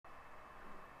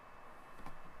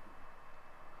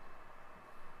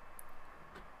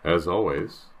As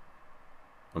always,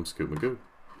 I'm Scoot Magoo.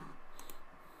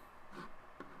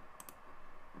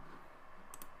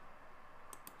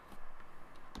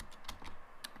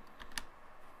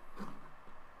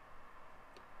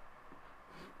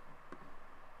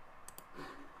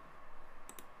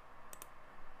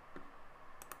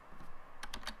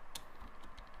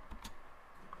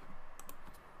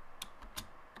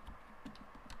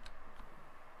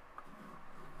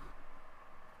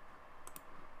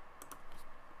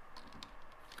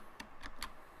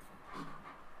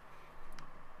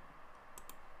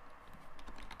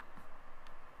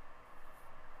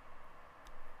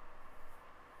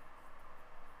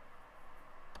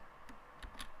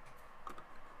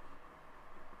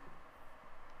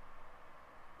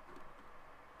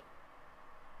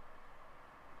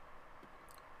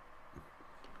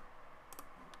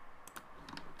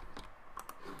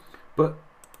 But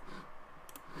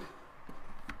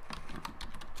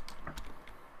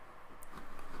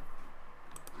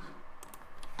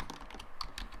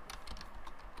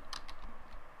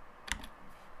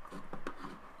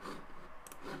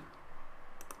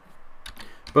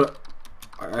but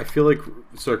I feel like,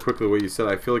 so quickly what you said,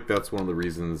 I feel like that's one of the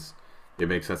reasons it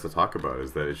makes sense to talk about,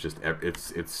 is that it's just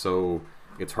it's so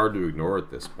it's hard to ignore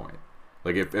at this point.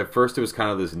 Like, if at first it was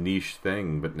kind of this niche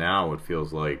thing, but now it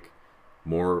feels like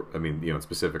more. I mean, in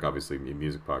specific, obviously,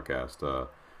 music podcast.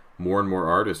 More and more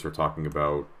artists are talking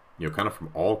about, kind of from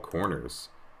all corners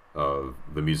of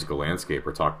the musical landscape,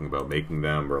 are talking about making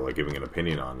them, or like giving an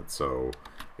opinion on it. So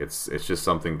it's just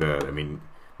something that, I mean,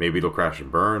 maybe it'll crash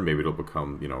and burn, maybe it'll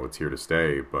become, it's here to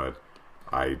stay. But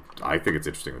I think it's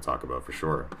interesting to talk about for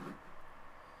sure.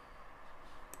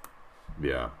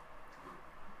 Yeah.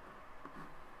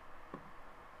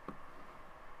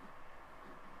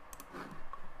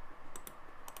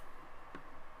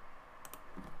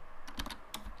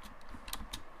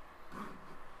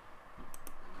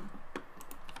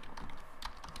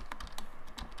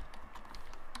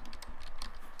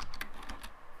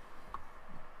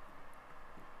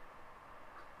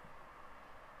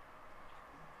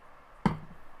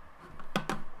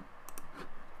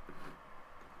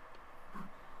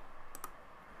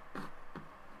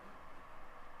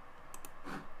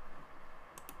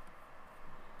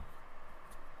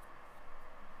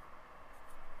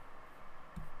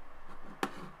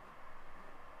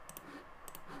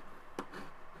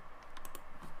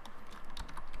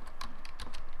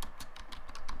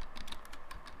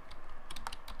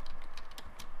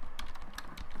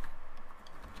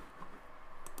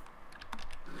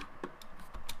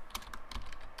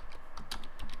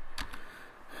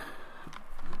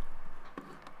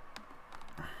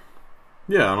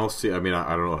 Yeah, and I'll see. I mean,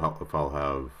 I don't know if I'll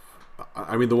have.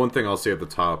 I mean, the one thing I'll say at the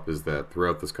top is that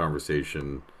throughout this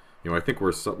conversation, I think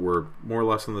we're more or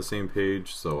less on the same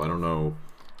page. So I don't know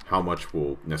how much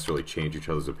we'll necessarily change each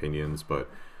other's opinions, but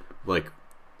like,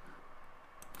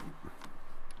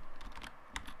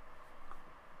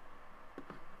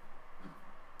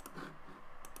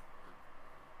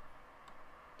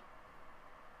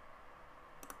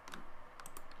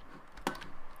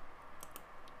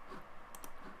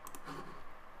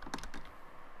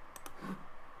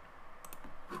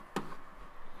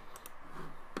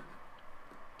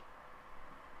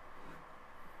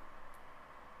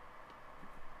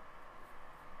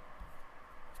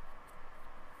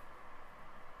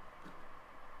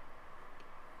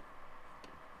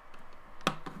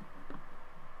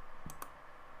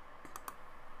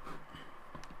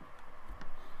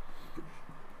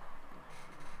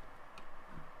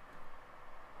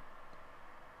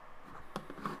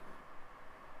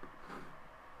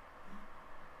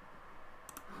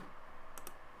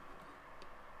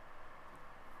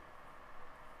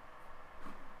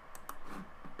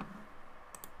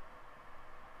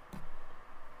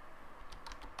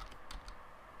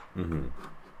 mm-hmm.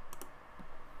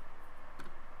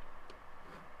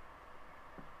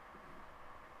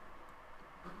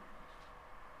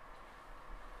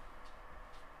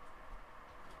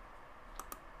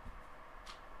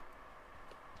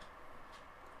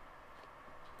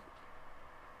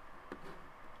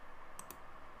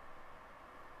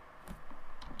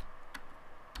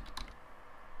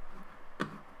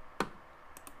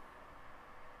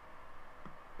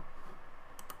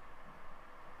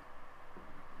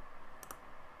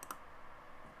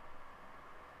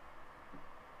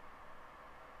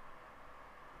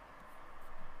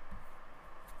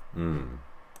 Mm.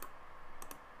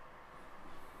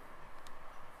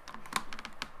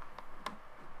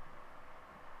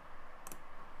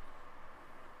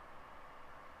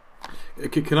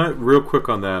 Can I real quick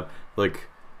on that? Like,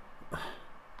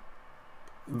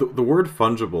 the word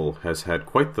fungible has had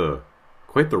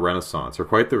quite the renaissance or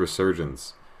quite the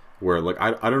resurgence, where like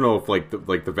I don't know if like the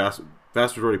vast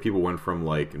majority of people went from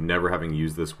like never having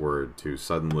used this word to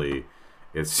suddenly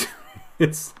it's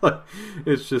it's like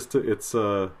it's just it's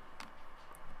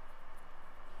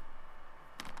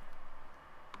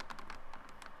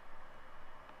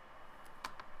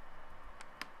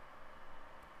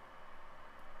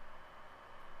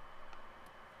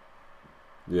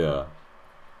yeah.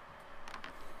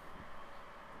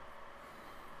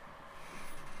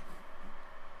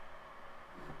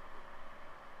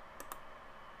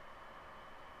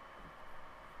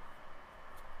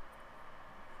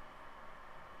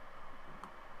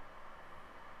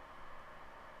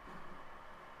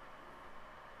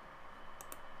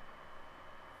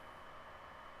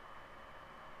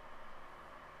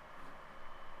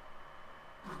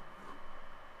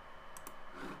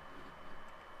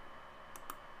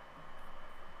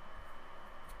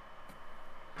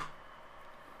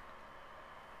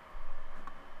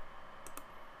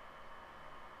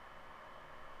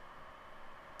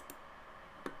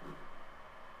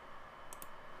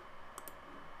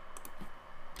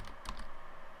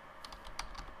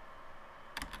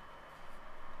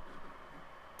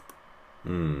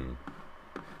 Hmm.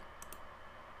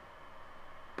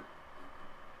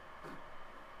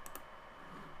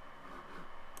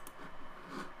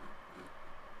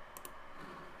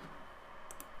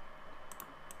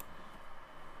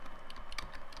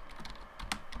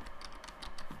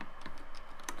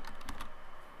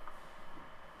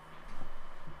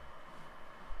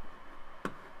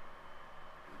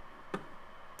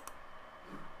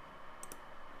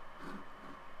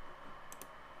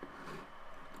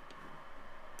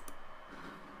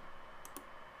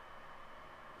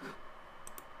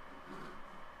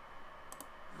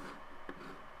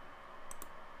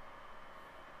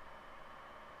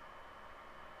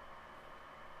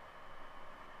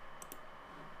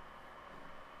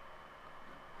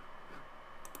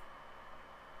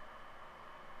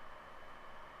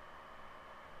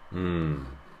 Hmm.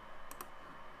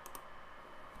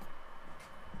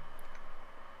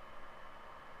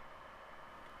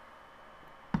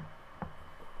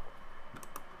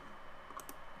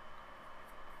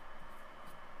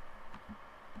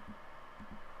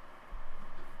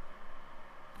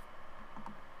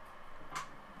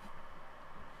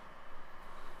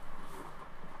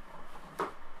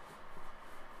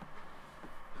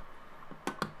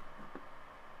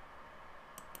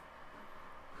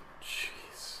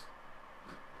 Jeez.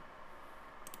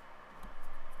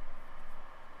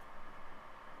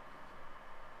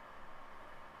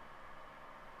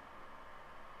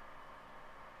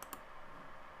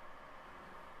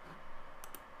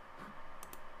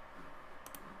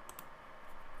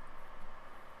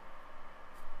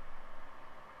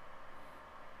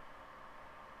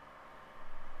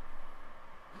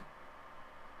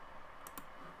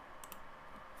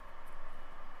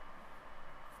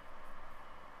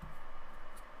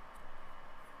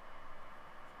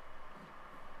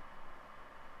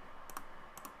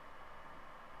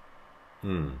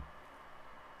 Hmm.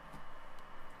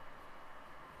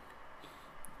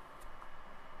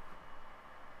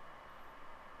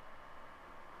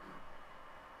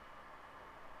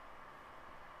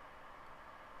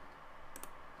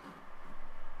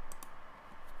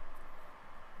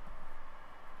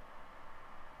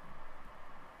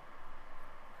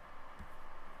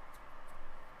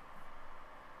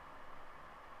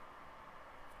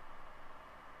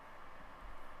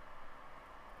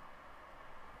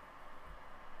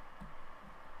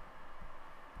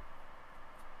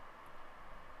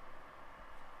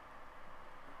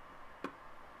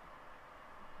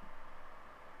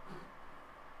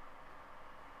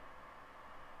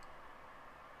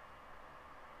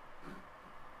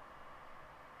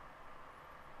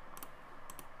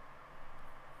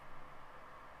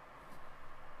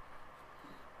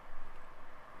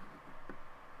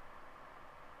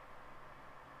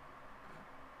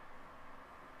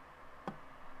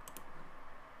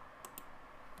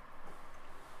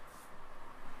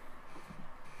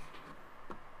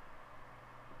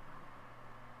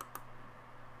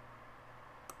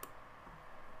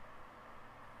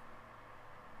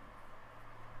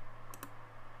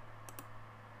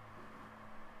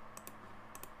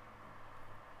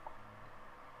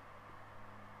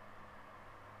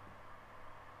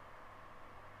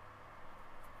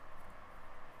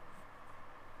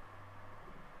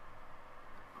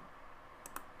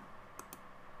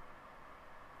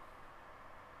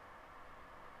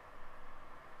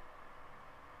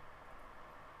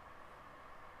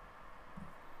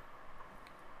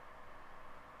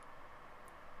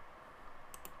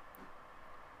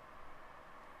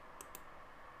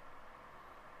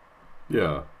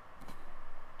 Yeah.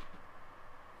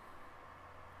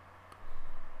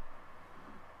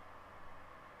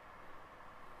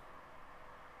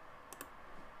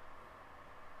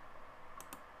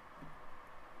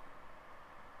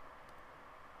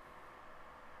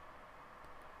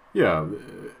 Yeah,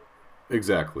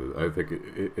 exactly. I think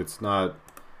it's not.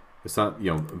 It's not.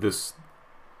 This.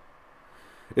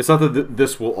 It's not that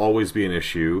this will always be an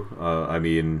issue. I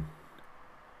mean,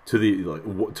 to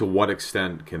the to what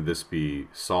extent can this be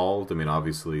solved? I mean,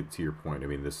 obviously, to your point, I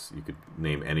mean, this you could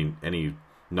name any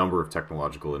number of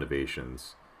technological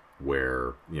innovations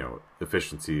where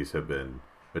efficiencies have been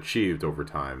achieved over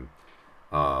time.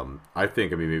 I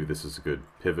think. I mean, maybe this is a good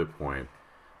pivot point.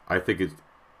 I think it's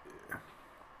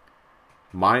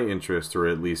my interest, or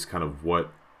at least kind of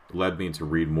what led me to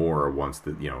read more once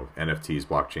that NFTs,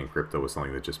 blockchain, crypto was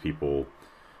something that just people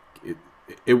it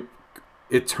it,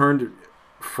 it turned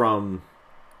from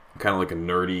kind of like a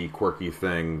nerdy, quirky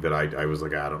thing that I was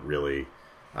like, I don't really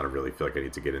feel like I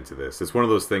need to get into this. It's one of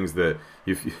those things that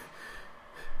if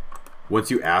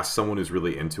once you ask someone who's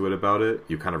really into it about it,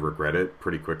 you kind of regret it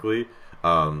pretty quickly.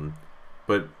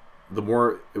 But the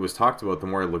more it was talked about, the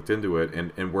more I looked into it,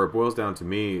 and where it boils down to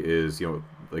me is,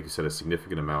 like you said, a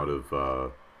significant amount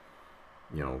of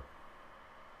you know,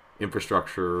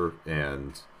 infrastructure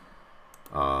and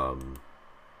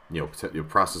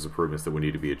process improvements that would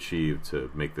need to be achieved to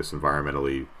make this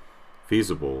environmentally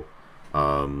feasible.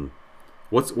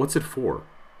 What's it for?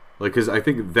 Like, because I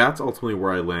think that's ultimately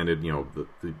where I landed.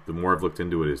 The more I've looked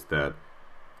into it, is that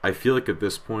I feel like at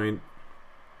this point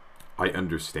I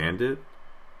understand it,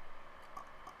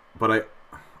 but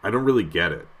I don't really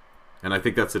get it. And I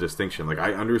think that's a distinction. Like,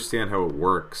 I understand how it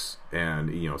works, and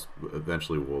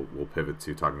eventually we'll pivot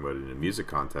to talking about it in a music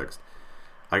context.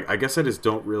 I guess I just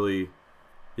don't really,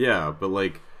 yeah. But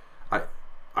like,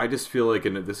 I just feel like,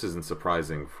 and this isn't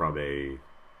surprising from a,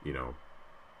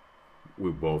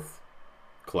 we both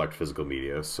collect physical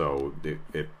media, so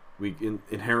we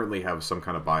inherently have some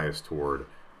kind of bias toward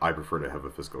I prefer to have a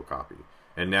physical copy,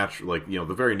 and like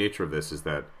the very nature of this is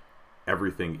that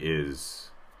everything is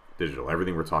digital.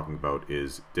 Everything we're talking about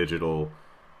is digital.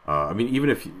 I mean, even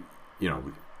if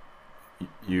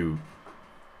you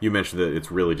mentioned that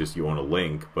it's really just you own a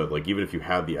link, but like even if you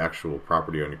have the actual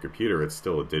property on your computer, it's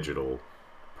still a digital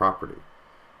property.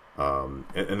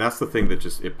 And that's the thing that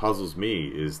just it puzzles me,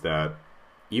 is that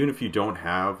even if you don't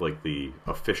have like the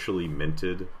officially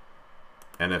minted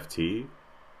NFT,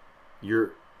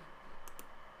 you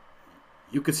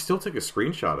could still take a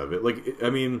screenshot of it. Like,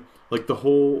 I mean, like the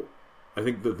whole. I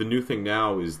think the new thing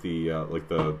now is the like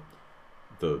the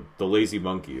lazy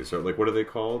monkeys, or like what are they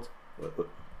called?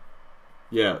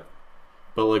 Yeah,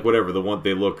 but like whatever, the one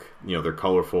they look, they're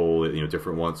colorful,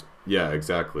 different ones. Yeah,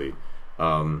 exactly.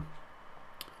 And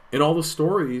all the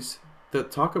stories that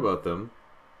talk about them,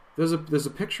 there's a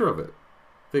picture of it.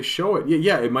 They show it.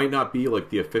 Yeah, it might not be like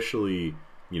the officially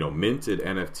minted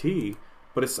NFT,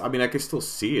 but it's. I mean, I can still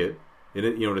see it in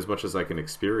it, as much as I can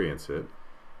experience it.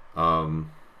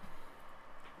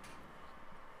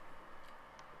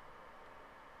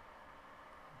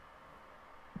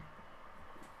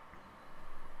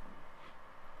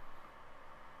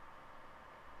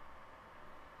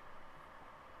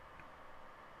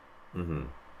 Mm-hmm.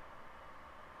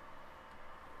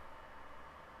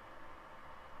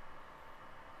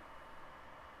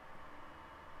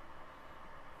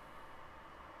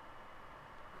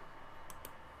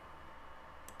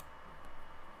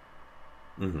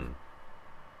 Mm-hmm.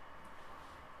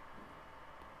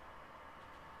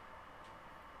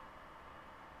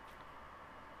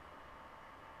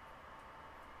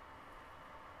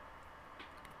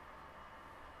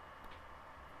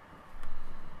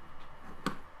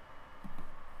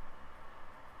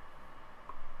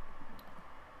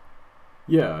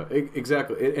 Yeah,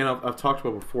 exactly. And I've talked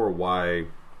about before why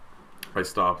I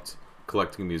stopped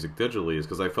collecting music digitally is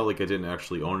because I felt like I didn't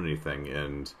actually own anything,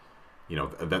 and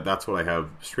that's what I have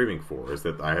streaming for, is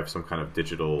that I have some kind of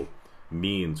digital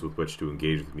means with which to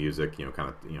engage with music.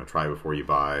 Kind of try before you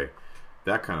buy,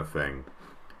 that kind of thing.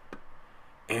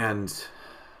 And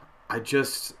I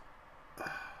just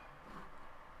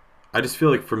feel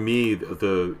like for me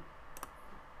the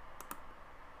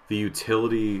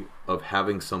utility of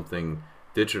having something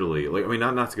digitally, like, I mean,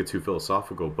 not to get too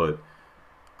philosophical, but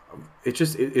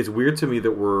it's weird to me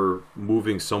that we're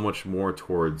moving so much more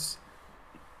towards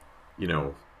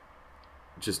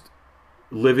just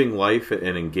living life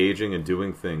and engaging and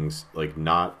doing things like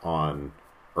not on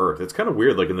Earth. It's kind of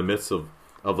weird, like in the midst of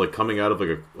like coming out of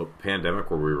like a pandemic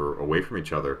where we were away from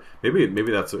each other. Maybe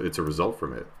it's a result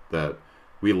from it, that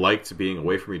we liked being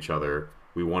away from each other,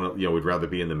 we want to, we'd rather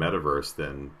be in the metaverse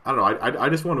than, I don't know. I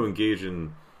just want to engage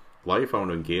in life. I want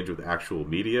to engage with actual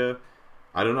media.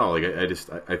 I don't know. Like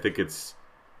I think it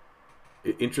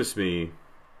interests me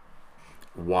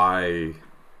why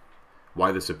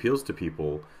this appeals to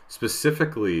people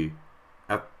specifically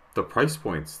at the price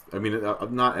points. I mean,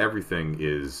 not everything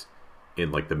is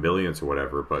in like the millions or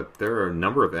whatever, but there are a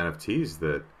number of NFTs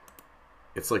that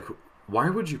it's like, why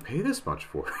would you pay this much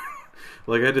for?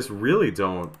 Like, I just really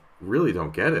don't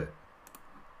get it.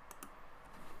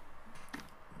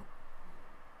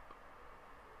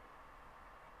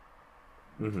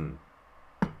 Mm-hmm.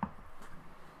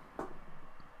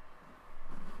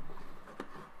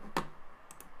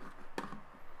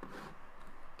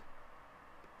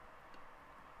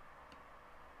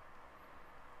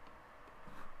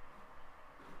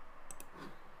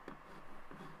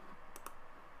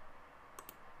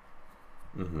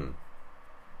 Mm-hmm.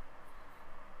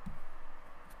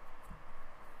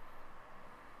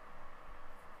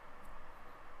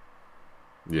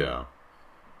 Yeah.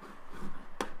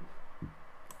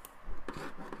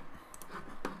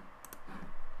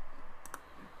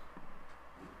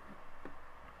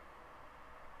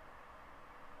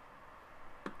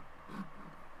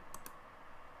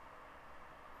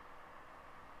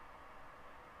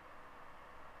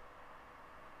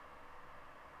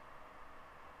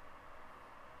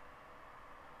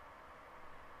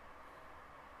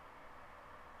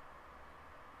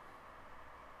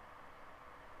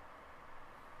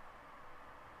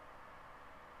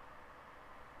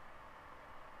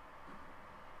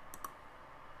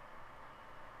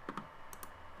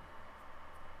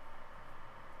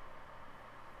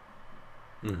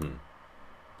 Mm-hmm.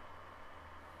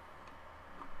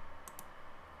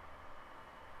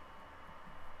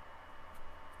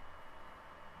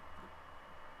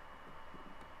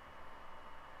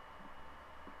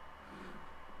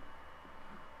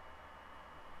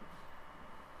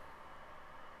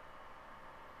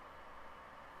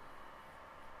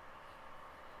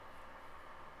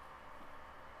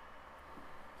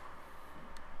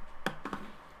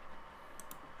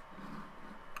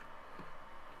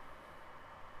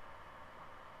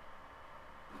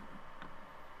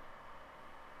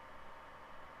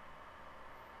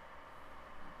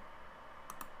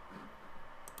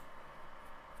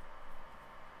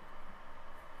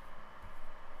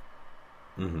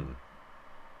 Mm-hmm.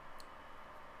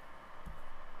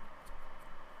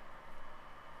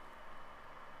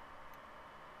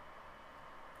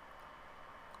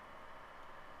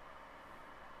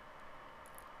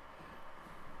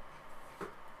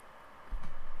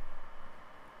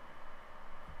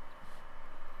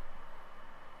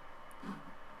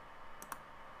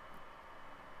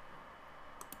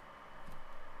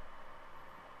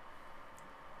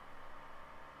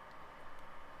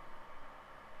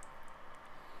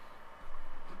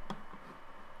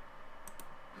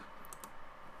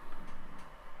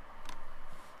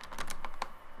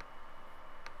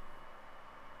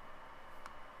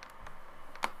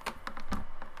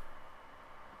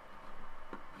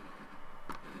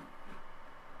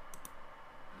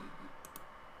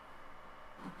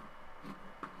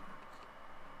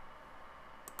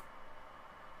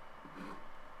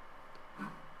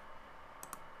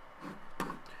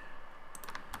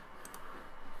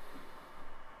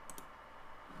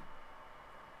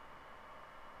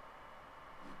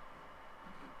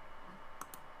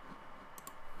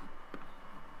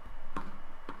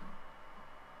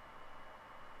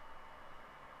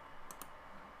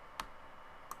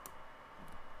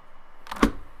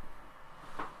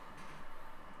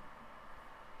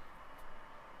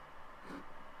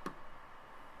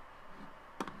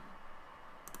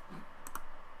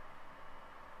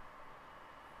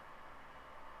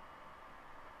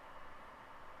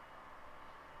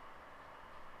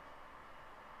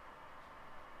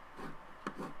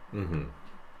 Mm-hmm.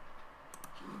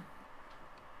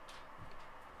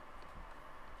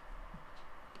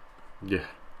 Yeah.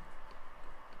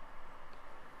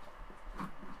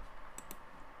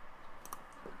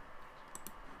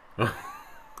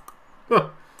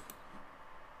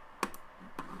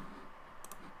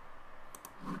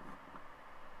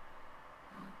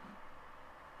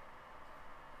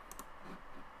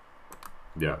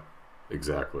 Yeah.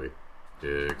 Exactly.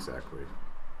 Exactly.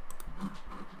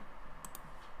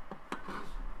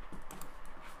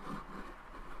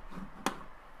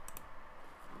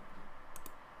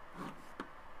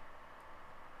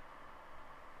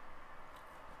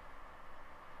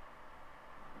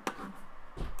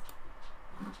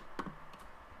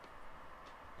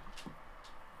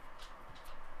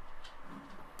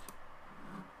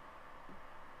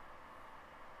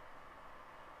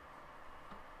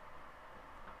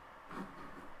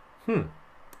 Hmm.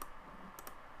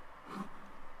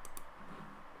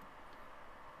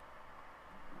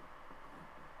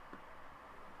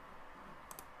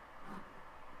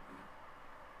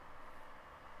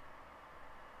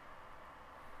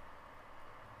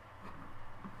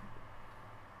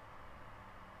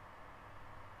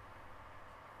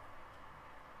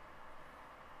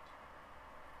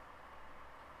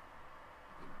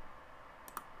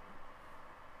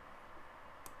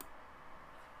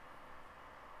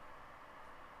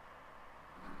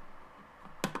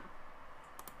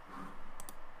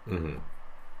 Mm-hmm.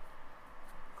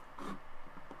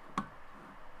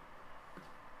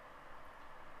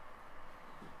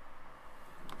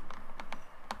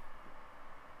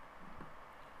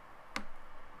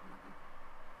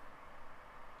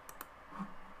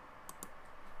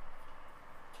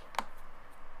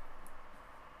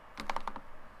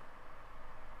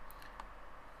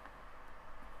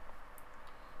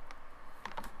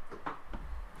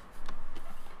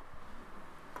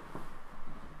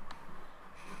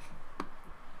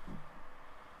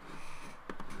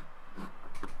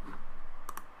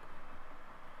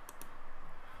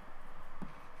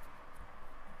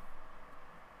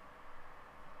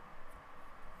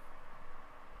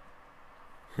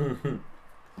 Mm-hmm.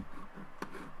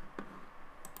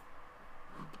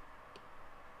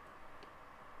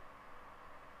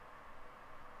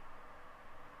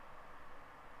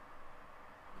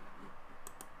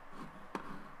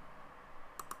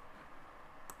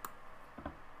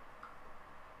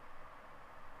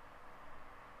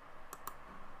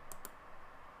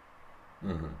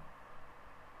 Mm-hmm.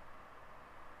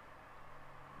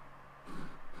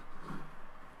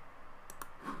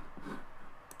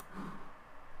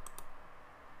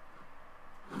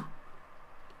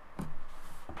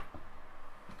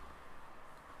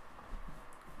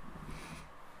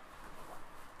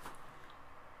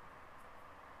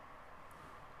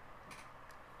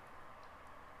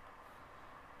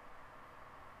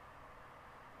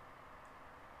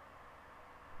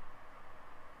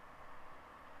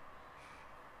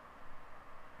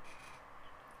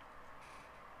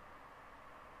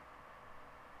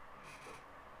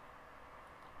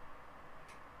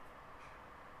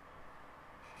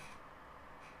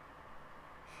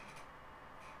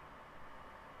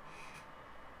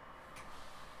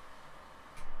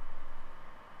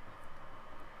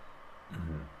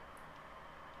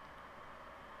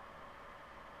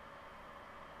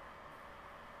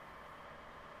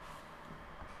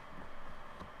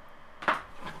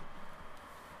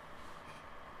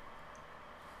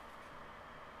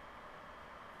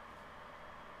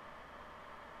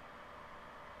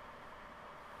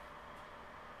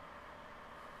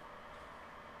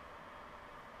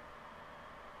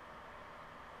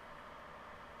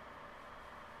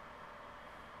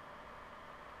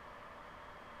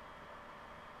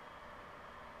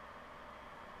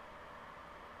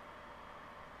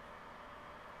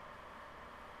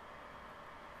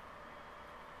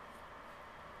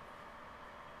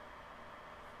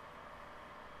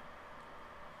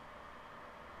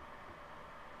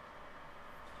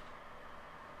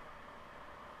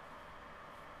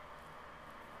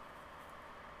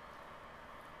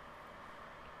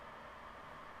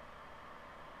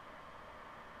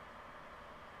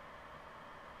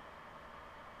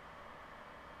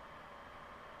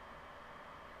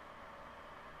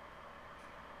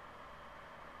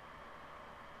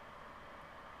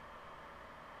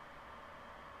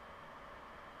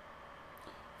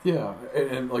 Yeah,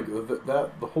 and like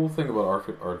that, the whole thing about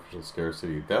artificial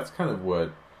scarcity, that's kind of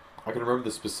what I can remember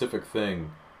the specific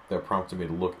thing that prompted me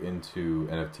to look into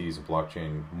NFTs and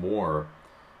blockchain more.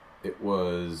 It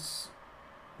was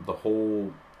the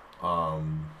whole,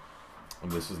 um,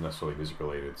 and this isn't necessarily music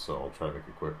related, so I'll try to make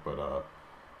it quick, but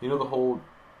you know the whole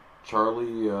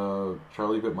Charlie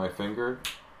bit my finger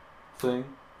thing?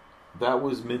 That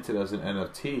was minted as an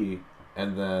NFT,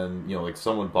 and then like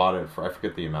someone bought it for, I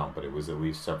forget the amount, but it was at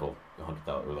least several hundred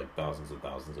thousand or like thousands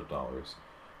of dollars.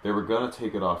 They were gonna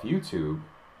take it off YouTube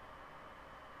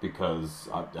because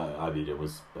I mean it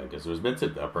was, I guess it was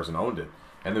minted. That person owned it,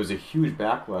 and there was a huge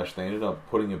backlash. They ended up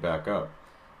putting it back up,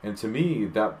 and to me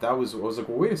that was, I was like,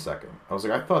 well, wait a second. I was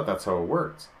like, I thought that's how it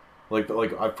worked. Like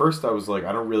at first I was like,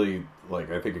 I don't really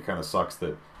like. I think it kind of sucks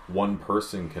that one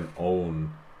person can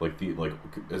own like the like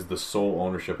as the sole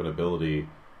ownership and ability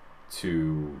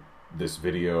to this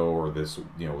video or this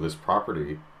this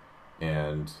property,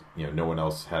 and no one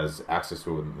else has access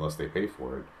to it unless they pay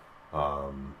for it.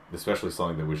 Especially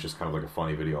something that was just kind of like a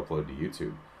funny video uploaded to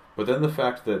YouTube. But then the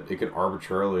fact that it can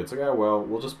arbitrarily, it's like, oh well,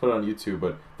 we'll just put it on YouTube,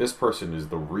 but this person is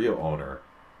the real owner.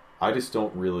 I just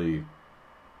don't really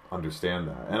understand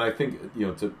that. And I think,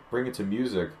 to bring it to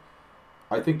music,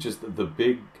 I think just the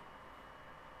big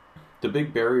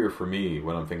barrier for me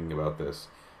when I'm thinking about this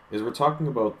is we're talking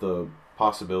about the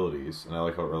possibilities, and I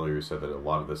like how earlier you said that a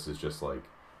lot of this is just like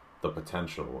the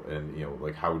potential, and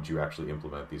like how would you actually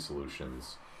implement these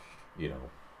solutions, you know,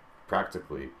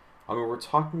 practically. I mean, we're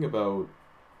talking about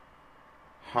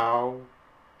how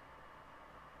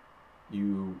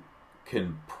you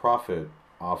can profit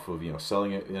off of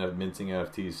selling it, minting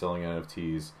NFTs, selling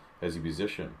NFTs as a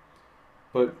musician,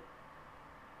 but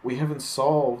we haven't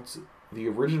solved the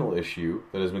original issue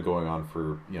that has been going on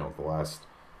for the last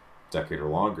decade or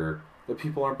longer, that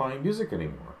people aren't buying music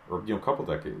anymore, or a couple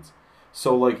decades.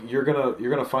 So like you're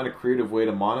gonna find a creative way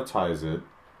to monetize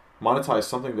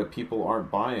something that people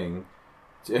aren't buying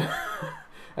to,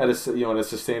 at a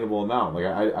sustainable amount. Like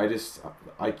I just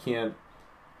I can't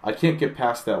get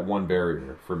past that one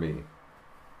barrier for me.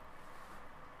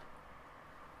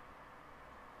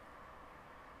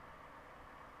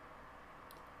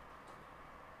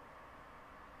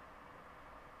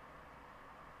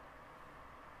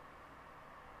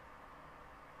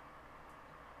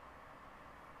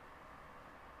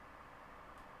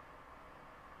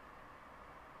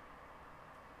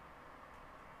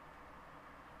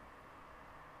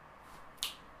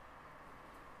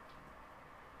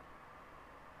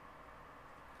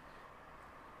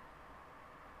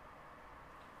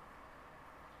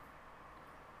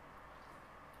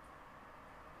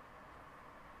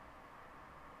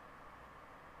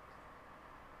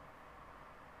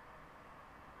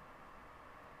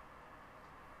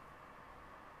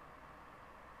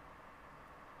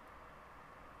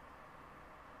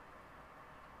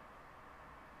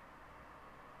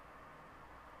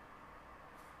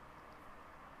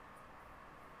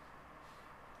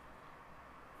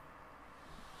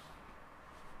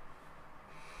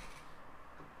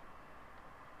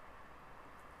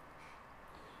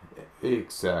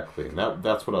 Exactly. And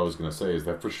that's what I was going to say, is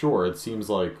that for sure it seems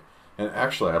like, and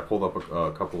actually I pulled up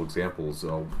a couple examples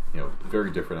of very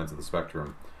different ends of the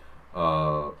spectrum.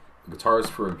 Guitarist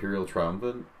for Imperial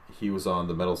Triumphant, he was on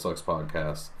the Metal Sucks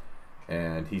podcast,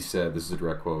 and he said, this is a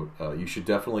direct quote, you should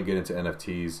definitely get into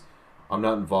NFTs. I'm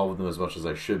not involved with them as much as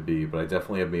I should be, but I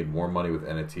definitely have made more money with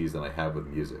NFTs than I have with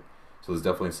music. So there's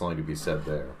definitely something to be said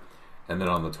there. And then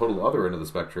on the total other end of the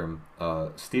spectrum,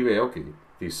 Steve Aoki,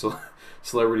 the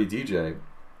celebrity DJ,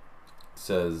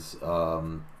 says,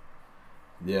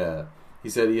 yeah, he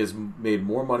said he has made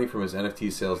more money from his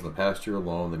NFT sales in the past year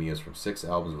alone than he has from 6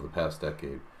 albums over the past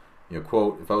decade.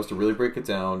 Quote, if I was to really break it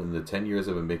down, in the 10 years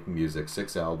I've been making music,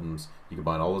 6 albums, you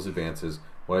combine all those advances,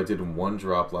 what I did in one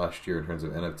drop last year in terms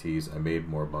of NFTs, I made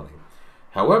more money.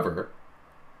 However,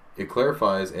 it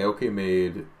clarifies Aoki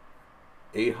made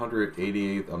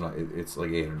 888. It's like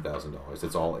 $800,000.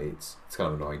 It's all eights. It's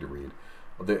kind of annoying to read.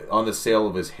 On the sale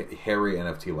of his Harry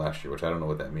NFT last year, which I don't know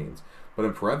what that means. But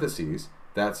in parentheses,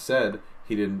 that said,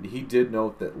 he did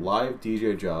note that live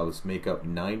DJ jobs make up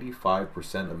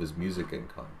 95% of his music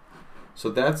income. So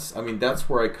that's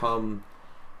where I come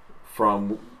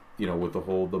from, with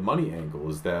the money angle,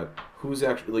 is that who's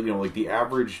actually, like the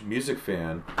average music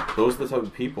fan, those are the type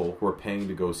of people who are paying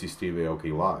to go see Steve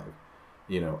Aoki live.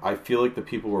 I feel like the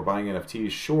people who are buying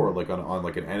NFTs, sure, like on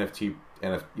like an NFT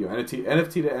to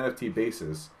NFT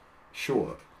basis,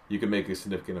 sure, you can make a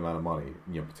significant amount of money,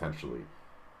 potentially.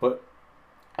 But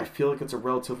I feel like it's a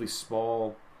relatively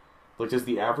small. Like, does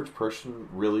the average person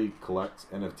really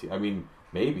collect NFT? I mean,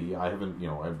 maybe I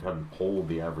haven't polled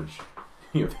the average,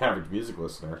 the average music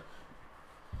listener.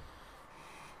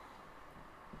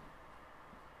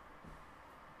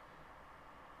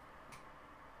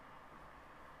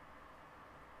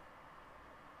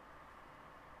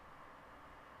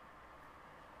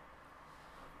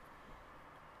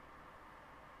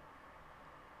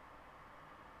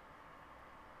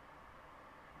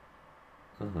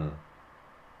 Mm-hmm.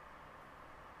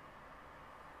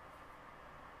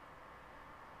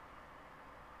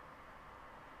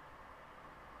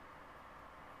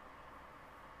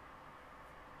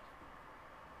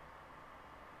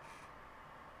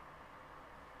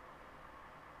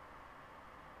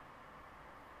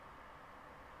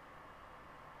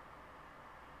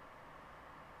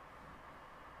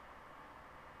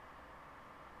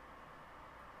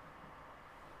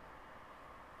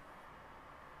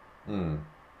 Mm.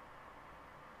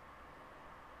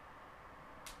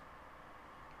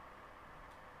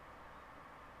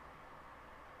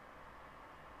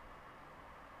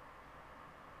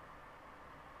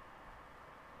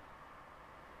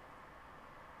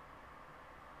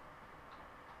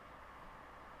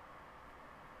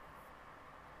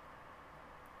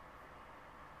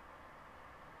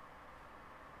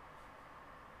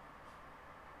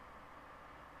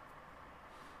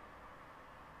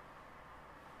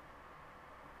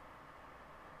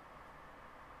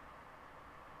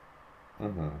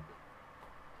 Mm-hmm.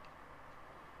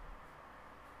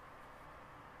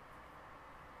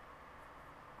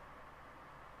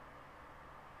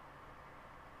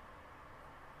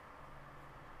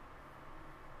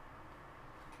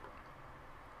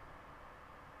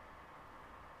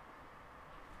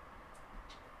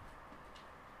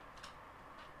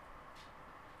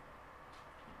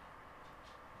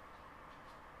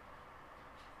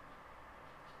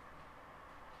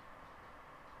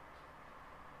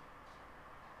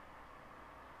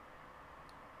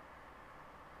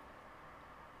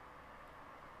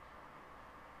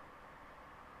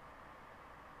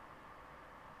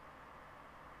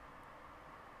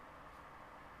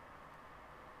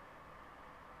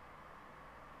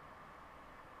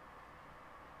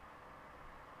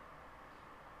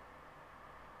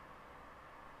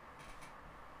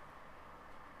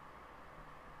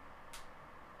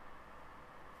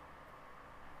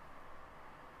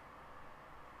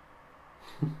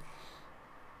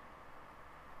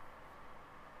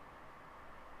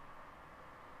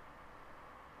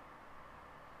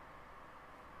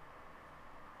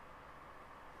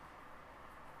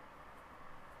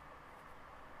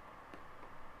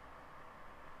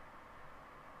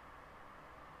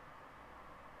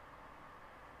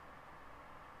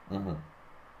 Mm-hmm.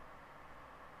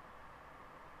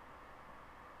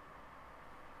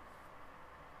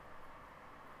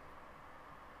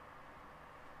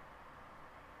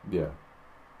 Yeah.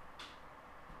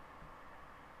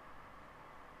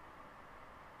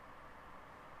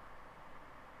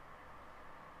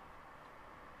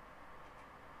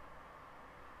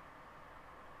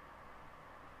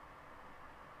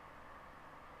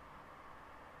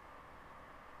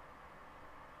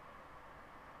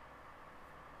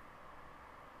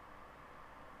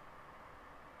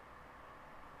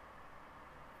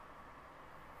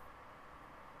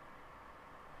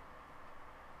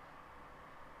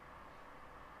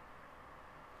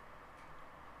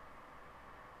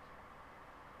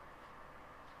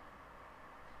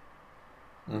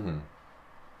 Mm-hmm.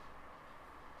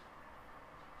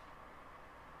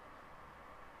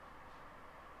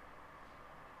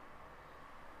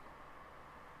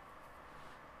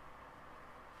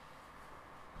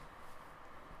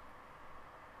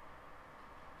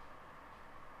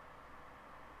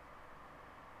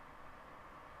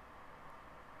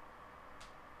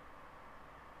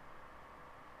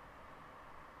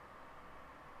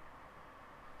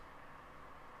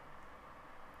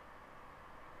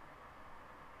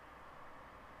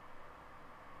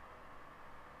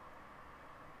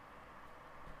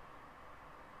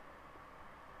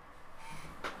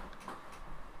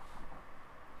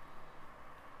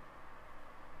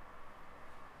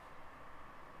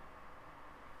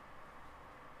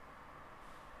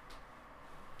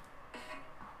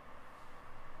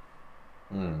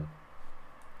 Mm.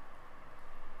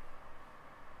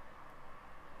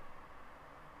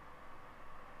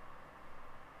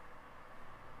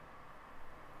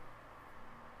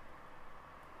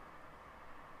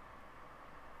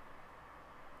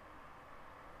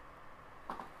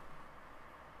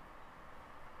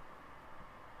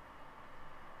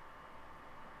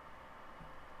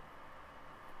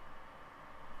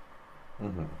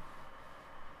 Mm-hmm.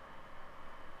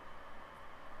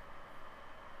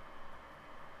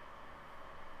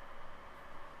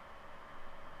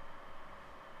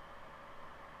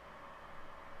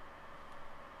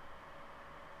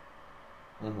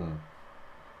 Mm-hmm.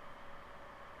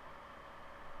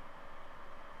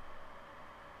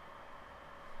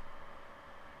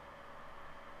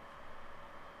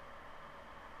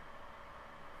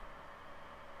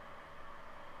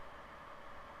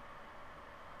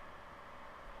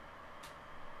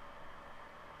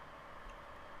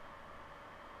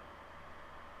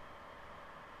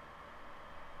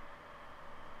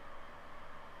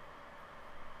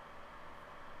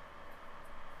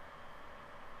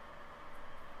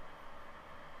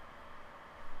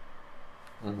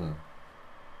 Mm-hmm.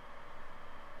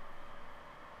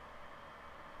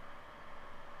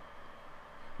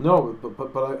 No,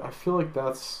 but I feel like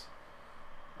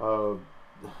uh,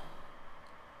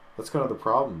 that's kind of the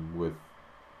problem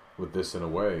with this in a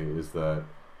way is that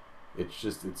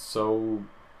it's so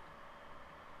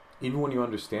even when you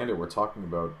understand it, we're talking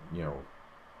about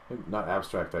not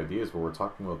abstract ideas, but we're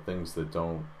talking about things that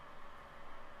don't.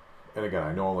 And again,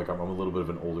 I know I'm a little bit of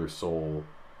an older soul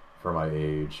for my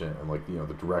age, and like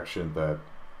the direction that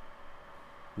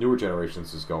newer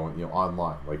generations is going,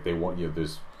 online. Like they want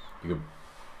there's you can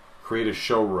create a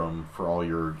showroom for all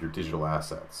your digital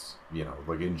assets.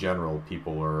 Like in general,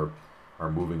 people are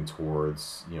moving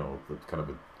towards the kind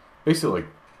of basically like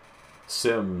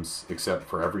Sims except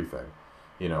for everything.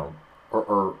 You know,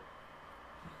 or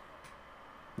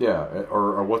yeah,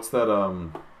 or what's that?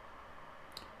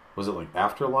 Was it like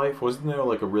Afterlife? Wasn't there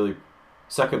like a really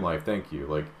Second Life? Thank you.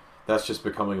 Like that's just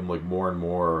becoming like more and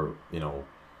more.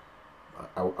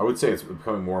 I would say it's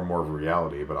becoming more and more of a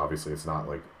reality, but obviously it's not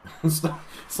like it's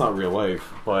not real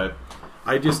life. But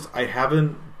I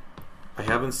haven't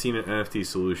seen an NFT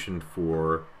solution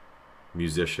for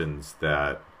musicians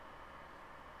that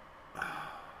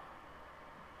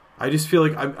I just feel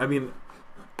like I mean,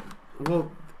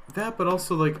 well, that, but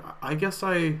also like I guess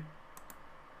I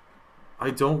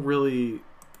don't really.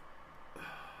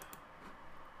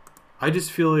 I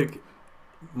just feel like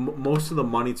most of the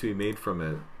money to be made from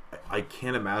it, I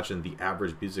can't imagine the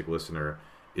average music listener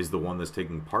is the one that's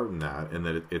taking part in that, and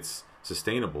that it's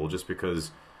sustainable. Just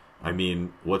because, I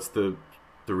mean, what's the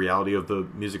reality of the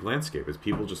music landscape is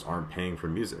people just aren't paying for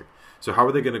music. So how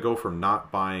are they going to go from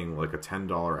not buying like a $10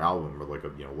 album or like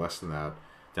a less than that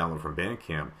download from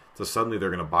Bandcamp to suddenly they're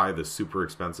going to buy the super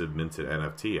expensive minted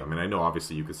NFT? I mean, I know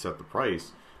obviously you could set the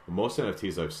price, but most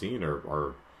NFTs I've seen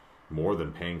are more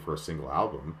than paying for a single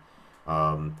album.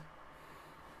 Um,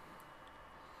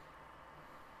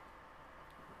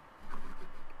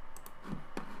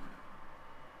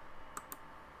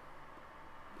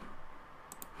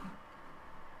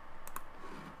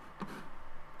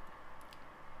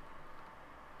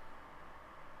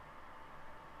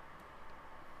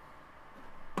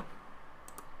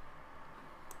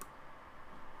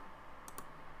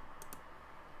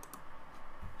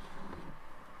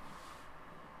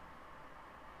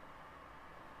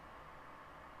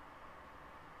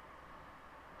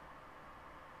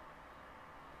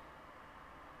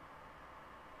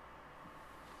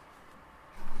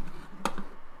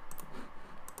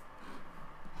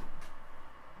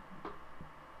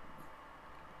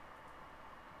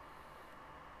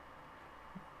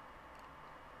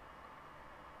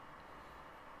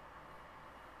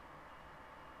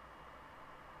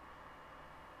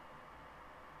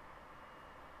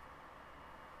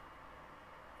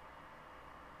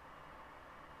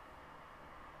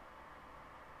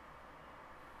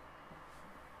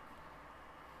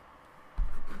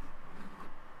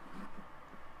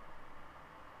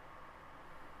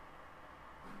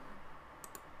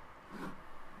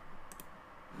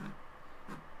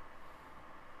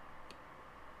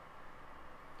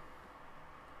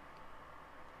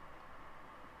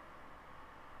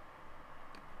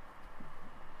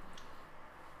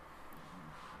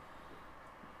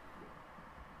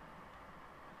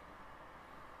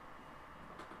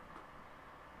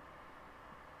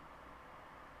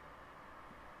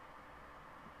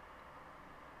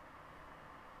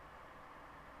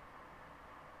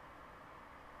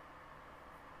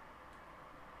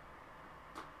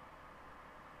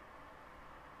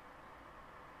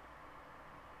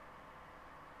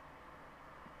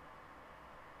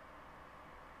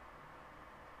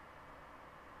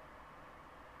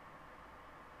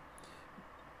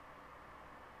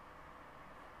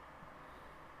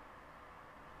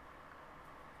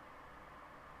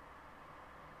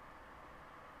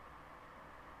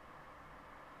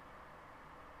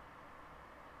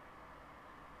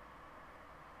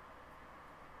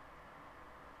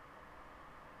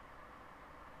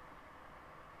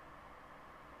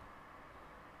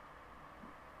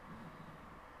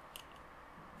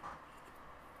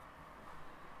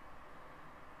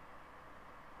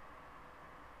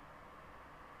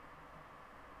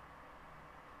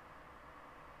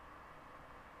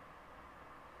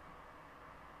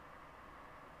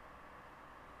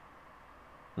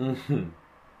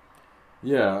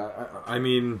 yeah, I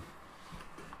mean,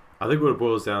 I think what it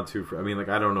boils down to, I mean, like,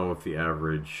 I don't know if the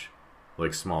average,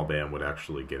 like, small band would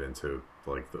actually get into,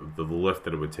 like, the lift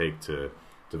that it would take to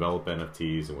develop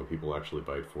NFTs and when people actually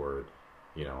bite for it.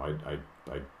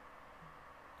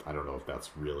 I don't know if that's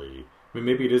really. I mean,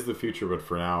 maybe it is the future, but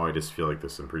for now, I just feel like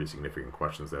there's some pretty significant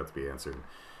questions that have to be answered.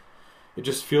 It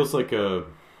just feels like in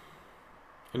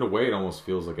a way, it almost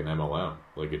feels like an MLM.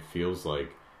 Like, it feels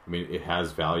like, I mean, it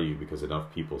has value because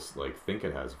enough people, like, think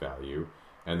it has value.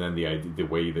 And then the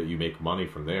way that you make money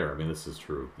from there. I mean, this is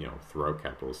true, throughout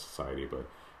capitalist society, but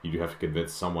you do have to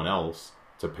convince someone else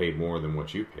to pay more than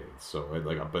what you paid. So,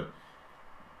 but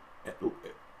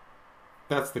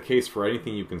that's the case for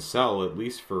anything you can sell, at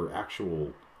least for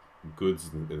actual goods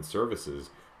and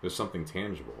services. There's something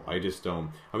tangible. I just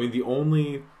don't. I mean, the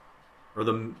only, or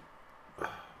the,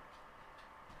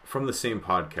 from the same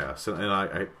podcast, and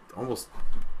I almost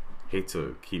hate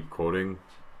to keep quoting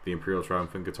the Imperial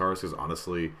Triumphant Guitarist because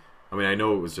honestly, I mean, I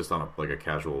know it was just on a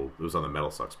casual. It was on the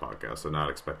Metal Sucks podcast, so not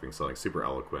expecting something super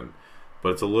eloquent,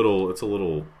 but it's a little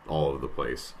all over the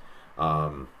place.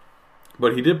 But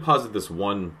But he did posit this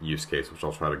one use case, which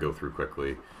I'll try to go through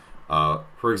quickly.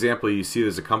 For example, you see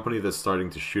there's a company that's starting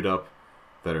to shoot up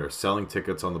that are selling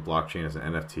tickets on the blockchain as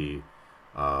an NFT.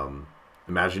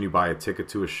 Imagine you buy a ticket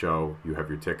to a show, you have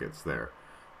your tickets there.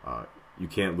 You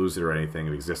can't lose it or anything.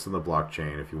 It exists on the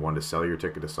blockchain. If you wanted to sell your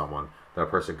ticket to someone, that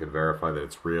person could verify that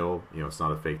it's real. It's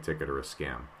not a fake ticket or a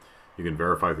scam. You can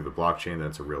verify through the blockchain that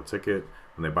it's a real ticket.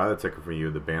 When they buy the ticket from you,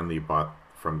 the band that you bought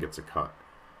from gets a cut.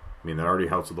 I mean, that already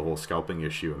helps with the whole scalping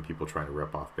issue and people trying to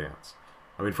rip off bands.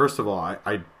 I mean, first of all,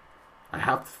 I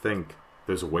have to think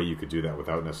there's a way you could do that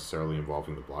without necessarily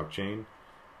involving the blockchain.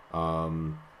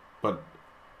 But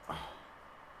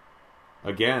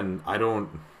again, I don't.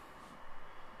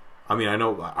 I mean, I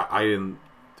know I didn't.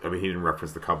 I mean, he didn't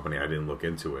reference the company. I didn't look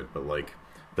into it, but like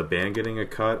the band getting a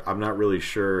cut, I'm not really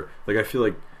sure. Like, I feel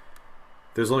like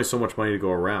there's only so much money to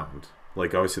go around.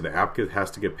 Like, obviously, the app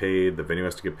has to get paid, the venue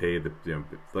has to get paid.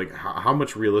 Like, how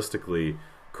much realistically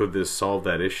could this solve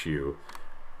that issue?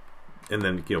 And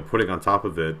then, putting on top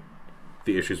of it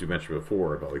the issues we mentioned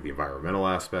before about like the environmental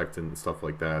aspect and stuff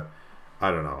like that.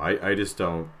 I don't know. I just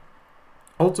don't.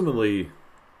 Ultimately,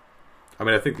 I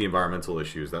mean, I think the environmental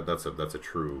issues that's a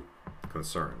true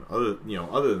concern. Other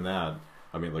than that,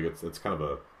 I mean, like it's kind of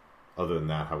a. Other than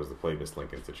that, how was the play Miss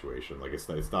Lincoln situation? Like it's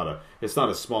not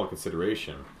a small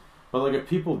consideration. But like if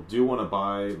people do want to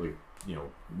buy like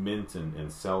mint and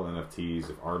sell NFTs,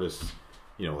 if artists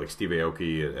like Steve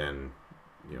Aoki and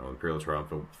Imperial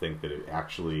Triumphant think that it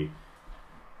actually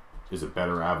is a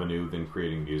better avenue than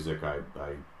creating music, I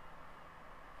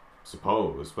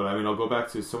suppose. But I mean, I'll go back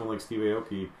to someone like Steve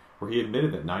Aoki, where he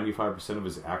admitted that 95% of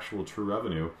his actual true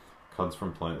revenue comes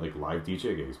from playing like live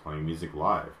DJ gigs, playing music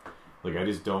live. Like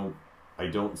I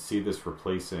don't see this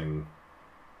replacing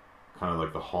kind of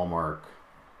like the hallmark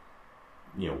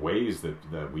ways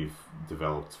that we've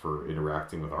developed for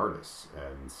interacting with artists,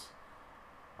 and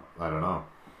I don't know.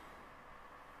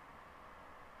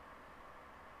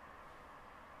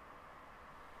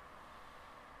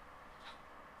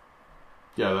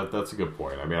 Yeah, that's a good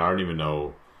point. I mean, I don't even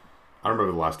know. I don't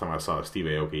remember the last time I saw a Steve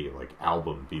Aoki like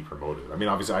album be promoted. I mean,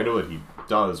 obviously, I know that he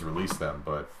does release them,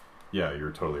 but yeah,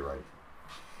 you're totally right.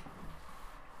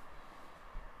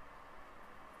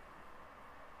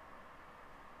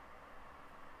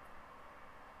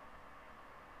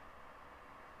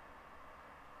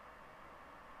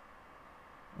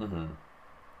 Mm-hmm.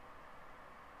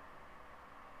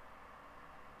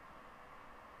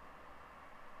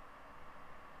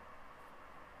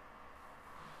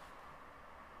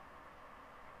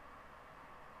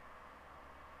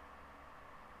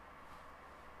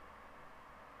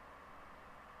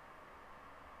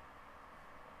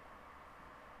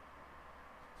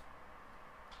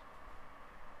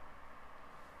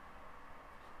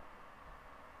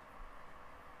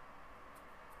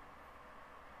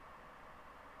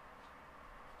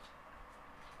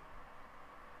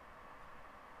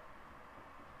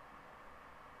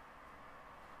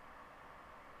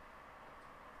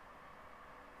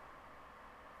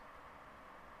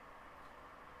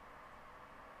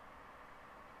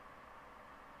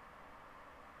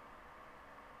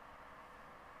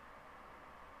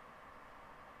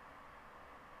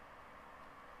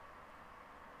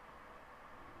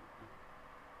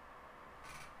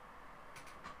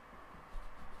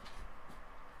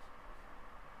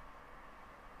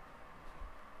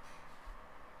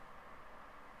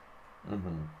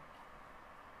 Mm-hmm.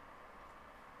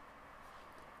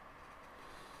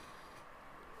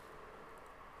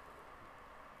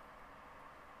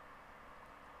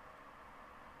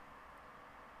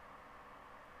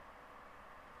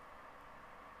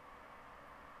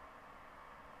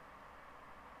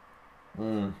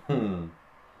 Mm-hmm.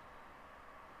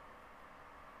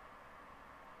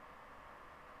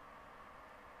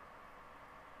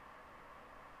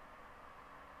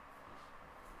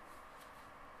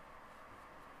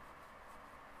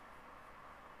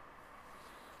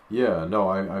 Yeah, no,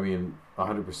 I mean,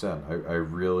 100%. I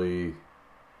really,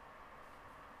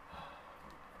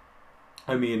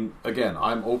 I mean, again,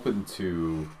 I'm open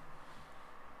to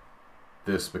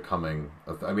this becoming.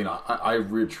 I mean,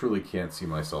 truly can't see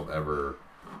myself ever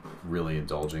really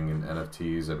indulging in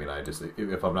NFTs. I mean,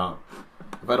 if I'm not,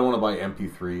 if I don't want to buy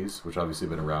MP3s, which obviously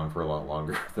have been around for a lot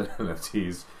longer than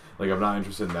NFTs, like I'm not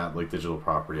interested in that like digital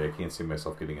property. I can't see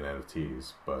myself getting in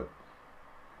NFTs, but.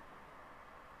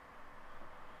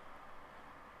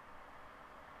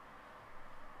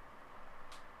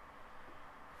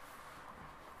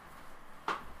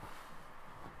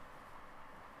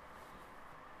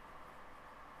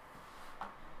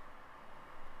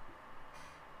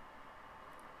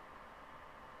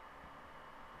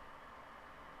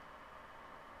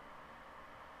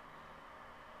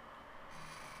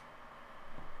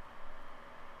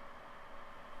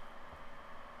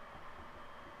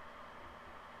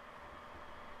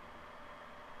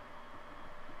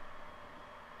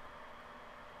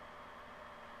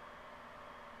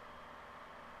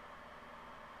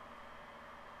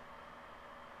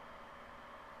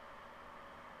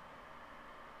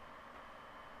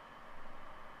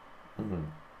 Mm-hmm.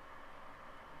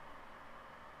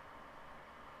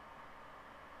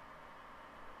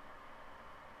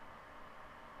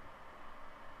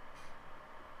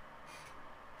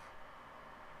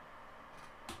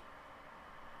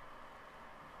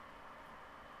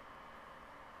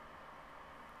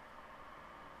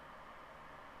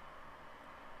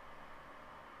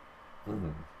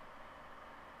 Mm-hmm.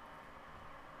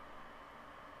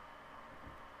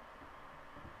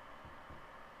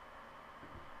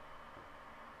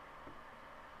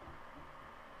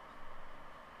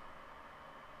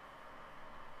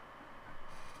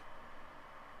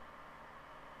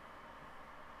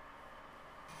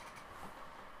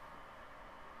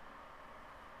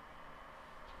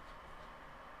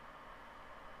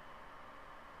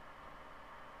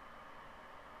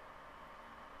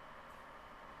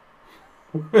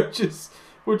 which is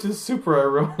which is super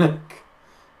ironic.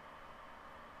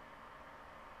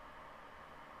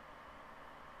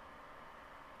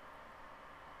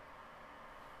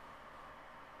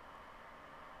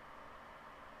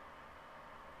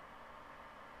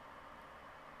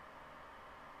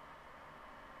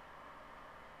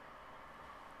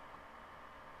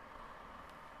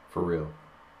 For real.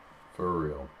 For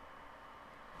real.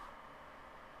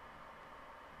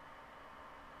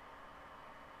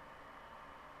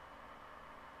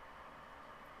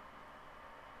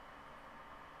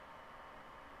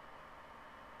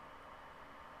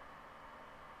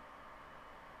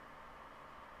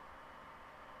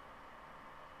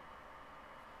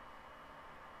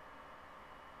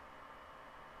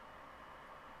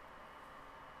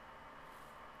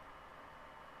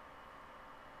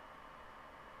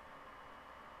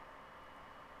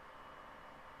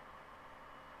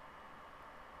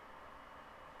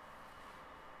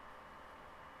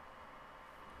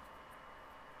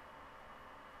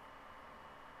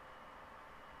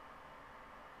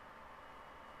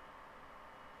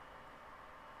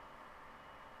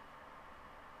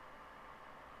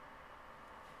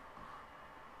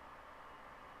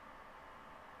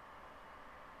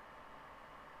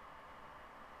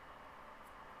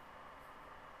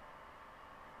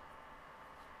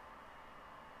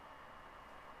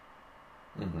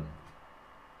 Mm-hmm.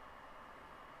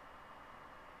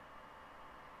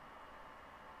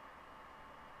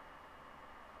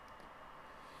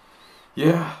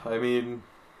 Yeah,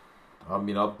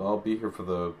 I'll be here for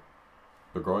the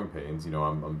growing pains.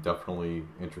 I'm definitely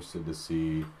interested to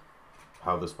see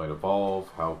how this might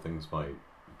evolve, how things might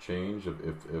change.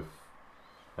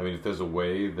 If there's a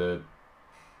way that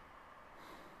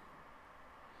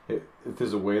if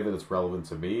there's a way that it's relevant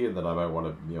to me and that I might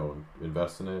want to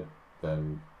invest in it,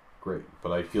 then great.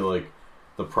 But I feel like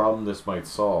the problem this might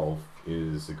solve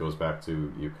is it goes back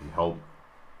to you can help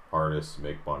artists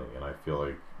make money, and I feel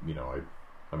like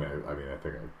I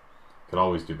think I could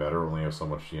always do better. Only have so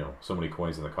much, so many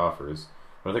coins in the coffers,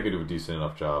 but I think I do a decent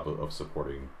enough job of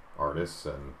supporting artists,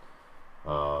 and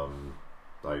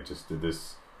I just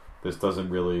this doesn't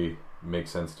really make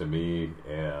sense to me,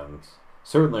 and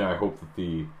certainly I hope that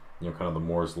the kind of the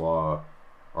Moore's law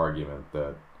argument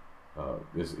that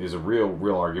is a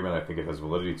real argument. I think it has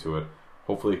validity to it.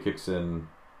 Hopefully, it kicks in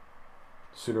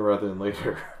sooner rather than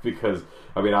later because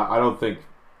I don't think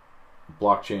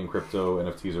blockchain, crypto,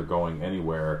 NFTs are going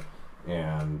anywhere,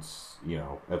 and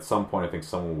at some point I think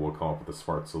someone will come up with a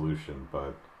smart solution,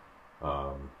 but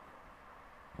um,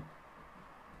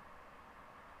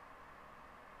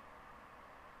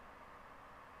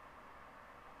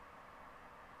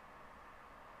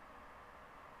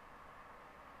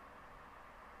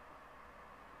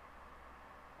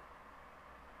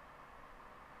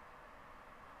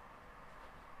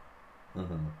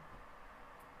 mhm,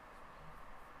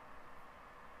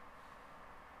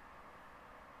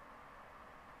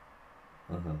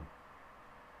 mhm,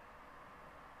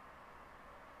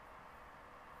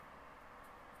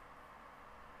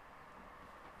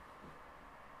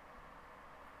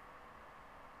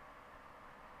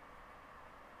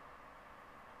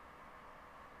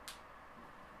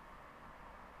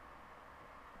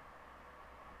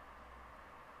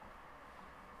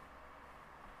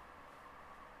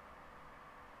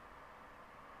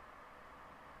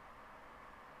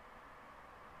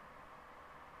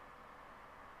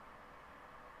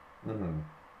 mhm,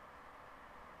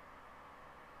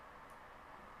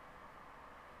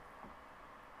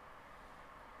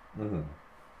 mhm.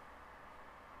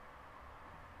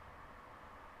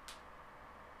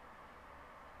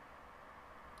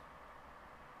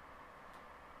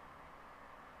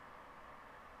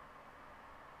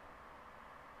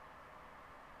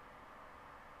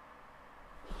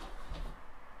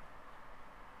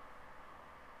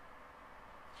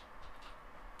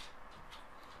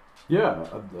 Yeah.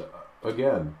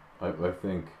 Again, I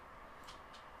think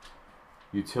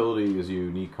utility is a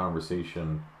unique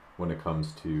conversation when it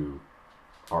comes to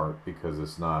art because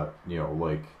it's not,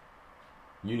 like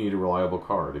you need a reliable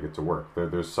car to get to work.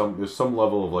 There's some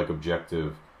level of like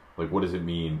objective, like what does it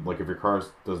mean? Like if your car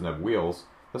doesn't have wheels,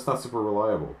 that's not super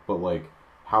reliable. But like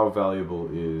how valuable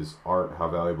is art? How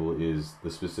valuable is the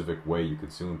specific way you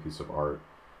consume a piece of art?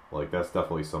 Like that's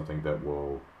definitely something that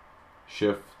will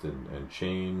shift and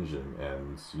change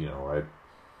and I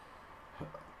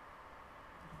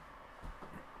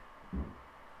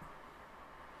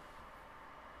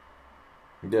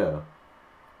yeah.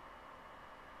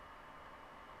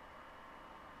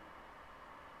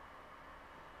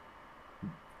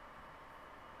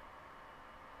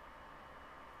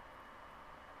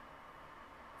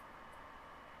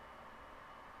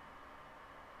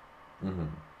 Mm-hmm.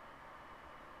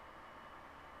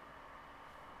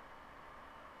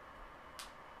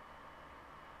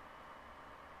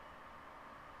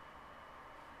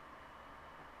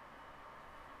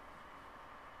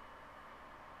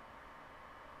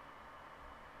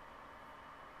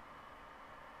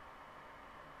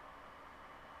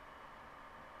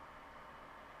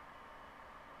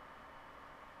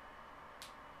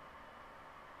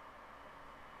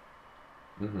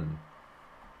 Mm-hmm.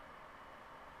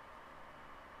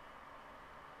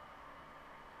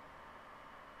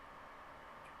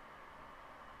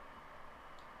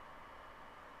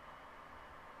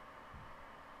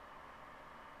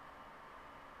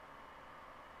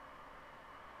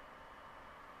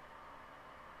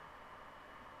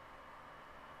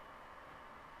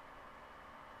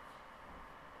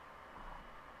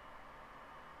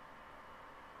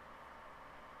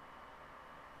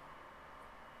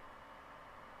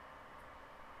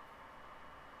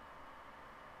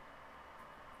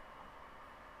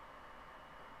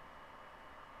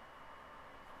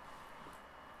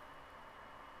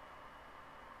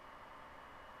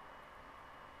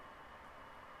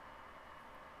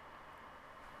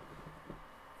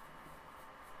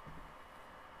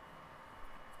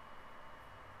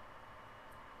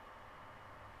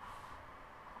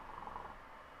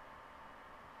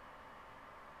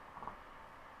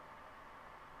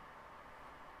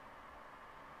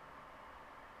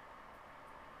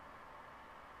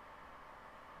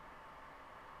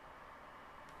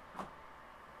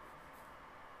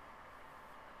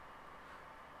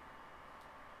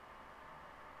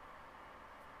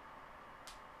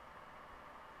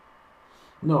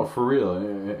 No, for real,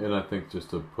 and I think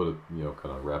just to put it,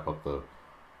 kind of wrap up the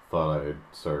thought I had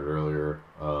started earlier.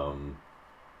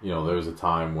 There was a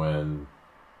time when,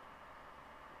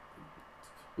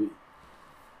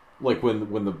 like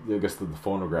when the I guess the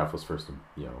phonograph was first,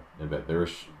 invented.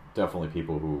 There's definitely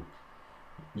people who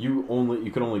you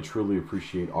can only truly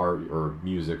appreciate art or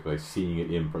music by seeing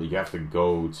it in. You have to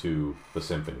go to the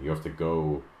symphony. You have to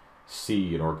go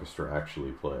see an orchestra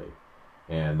actually play,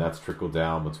 and that's trickled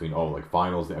down between like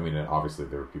vinyls. I mean, obviously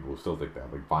there are people who still think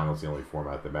that like vinyl's the only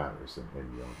format that matters, and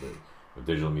the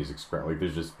digital music spread. Like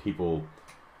there's just people.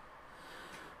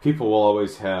 People will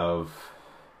always have,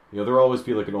 there will always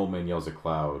be like an old man yells at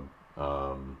cloud,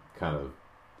 kind of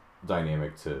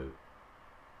dynamic to,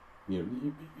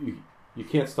 you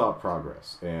can't stop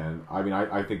progress. And I mean,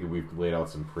 I think that we've laid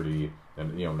out some pretty,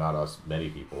 and not us,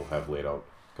 many people have laid out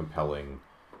compelling,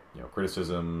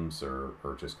 criticisms or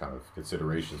just kind of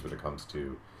considerations when it comes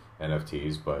to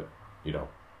NFTs. But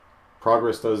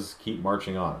progress does keep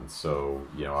marching on. So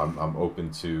I'm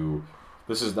open to.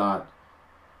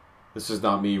 This is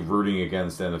not me rooting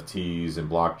against NFTs and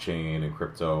blockchain and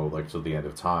crypto like till the end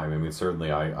of time. I mean,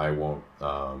 certainly I won't.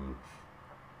 I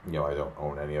don't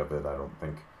own any of it. I don't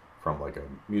think from like a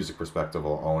music perspective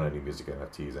I'll own any music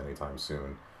NFTs anytime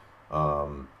soon.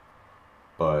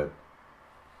 But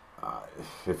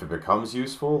if it becomes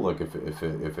useful, like if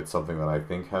it's something that I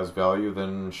think has value,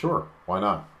 then sure, why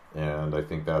not? And I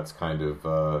think that's kind of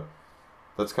a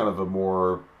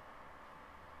more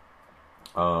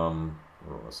what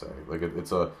do I want to say? Like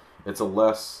it's a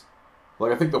less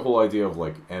like I think the whole idea of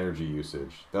like energy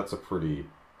usage, that's a pretty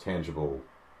tangible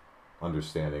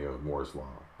understanding of Moore's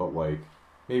law. But like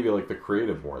maybe like the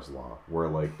creative Moore's law, where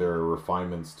like there are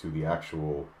refinements to the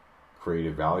actual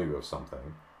creative value of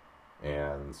something,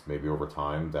 and maybe over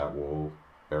time that will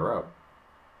bear out.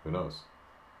 Who knows?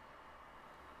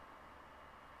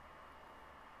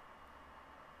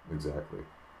 Exactly.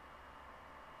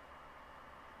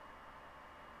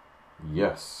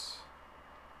 Yes.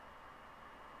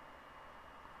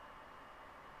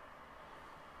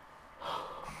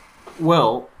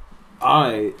 Well,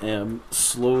 I am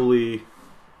slowly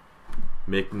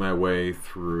making my way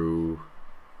through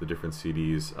the different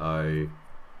CDs I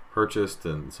purchased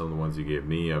and some of the ones you gave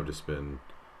me. I've just been,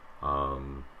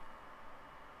 kind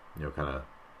of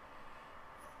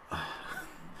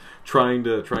trying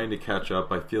to catch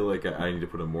up. I feel like I need to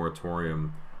put a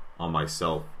moratorium on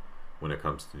myself when it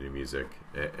comes to new music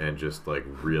and just like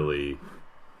really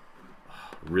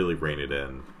rein it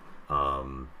in.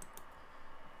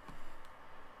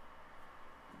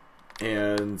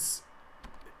 And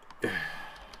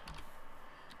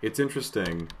it's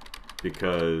interesting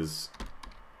because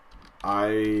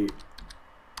I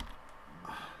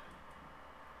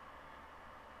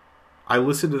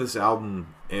listened to this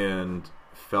album and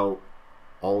felt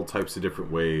all types of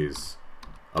different ways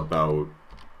about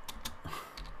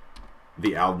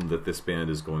the album that this band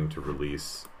is going to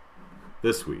release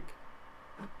this week.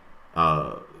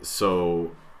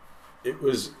 So it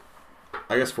was,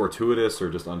 I guess, fortuitous or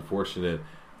just unfortunate.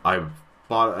 I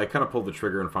kind of pulled the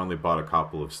trigger and finally bought a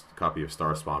copy of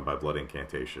Starspawn by Blood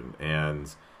Incantation,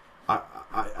 and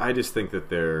I just think that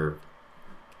they're.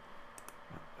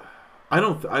 I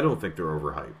don't think they're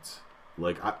overhyped.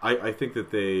 Like I think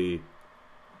that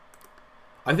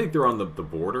I think they're on the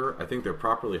border. I think they're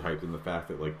properly hyped in the fact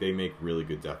that like they make really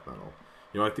good death metal.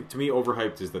 I think to me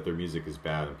overhyped is that their music is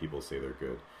bad and people say they're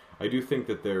good. I do think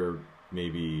that they're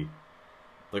maybe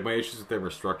like my issues with them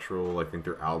are structural. I think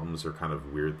their albums are kind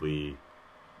of weirdly,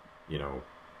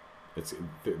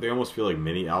 they almost feel like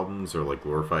mini albums or like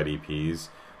glorified EPs.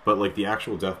 But like the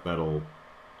actual death metal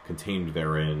contained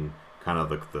therein, kind of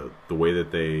the way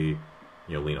that they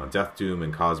lean on death doom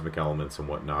and cosmic elements and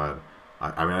whatnot.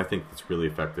 I think it's really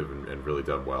effective and really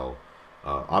done well.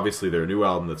 Obviously, their new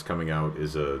album that's coming out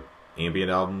is a ambient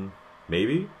album,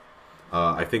 maybe.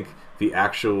 I think the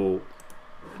actual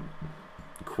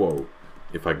quote,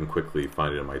 if I can quickly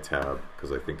find it in my tab,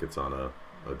 because I think it's on a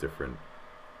different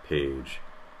page.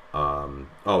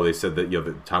 They said that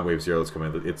the Time Wave Zero that's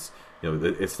coming out, it's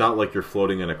it's not like you're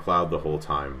floating in a cloud the whole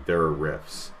time. There are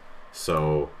riffs,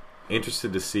 so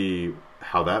interested to see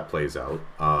how that plays out.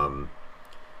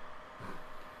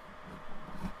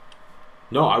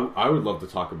 No, I would love to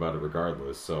talk about it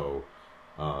regardless. So,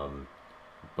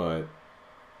 but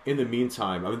in the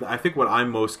meantime, I think what I'm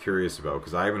most curious about,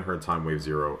 because I haven't heard Time Wave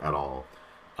Zero at all,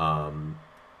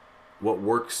 what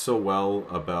works so well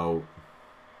about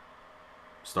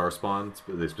Starspawn,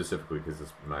 specifically because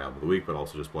it's my album of the week, but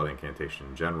also just Blood Incantation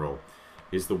in general,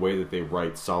 is the way that they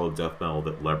write solid death metal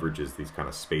that leverages these kind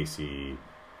of spacey,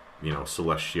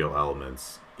 celestial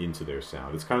elements into their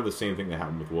sound. It's kind of the same thing that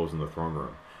happened with Wolves in the Throne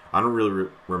Room. I don't really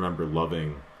remember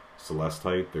loving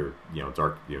Celestite, their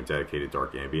dark, dedicated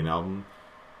dark ambient album,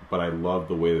 but I love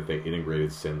the way that they integrated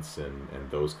synths and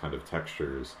those kind of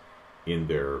textures in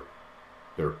their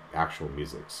actual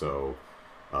music. So,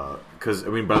 because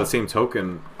by the same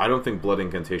token, I don't think Blood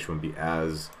Incantation would be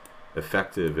as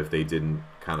effective if they didn't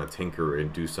kind of tinker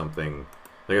and do something.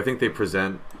 Like I think they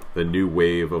present the new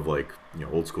wave of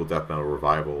old school death metal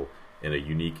revival in a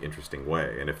unique, interesting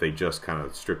way. And if they just kind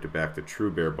of stripped it back to true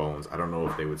bare bones, I don't know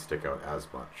if they would stick out as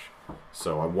much.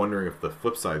 So I'm wondering if the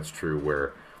flip side's true,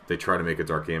 where they try to make a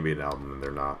dark ambient album and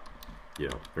they're not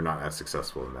as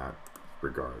successful in that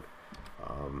regard.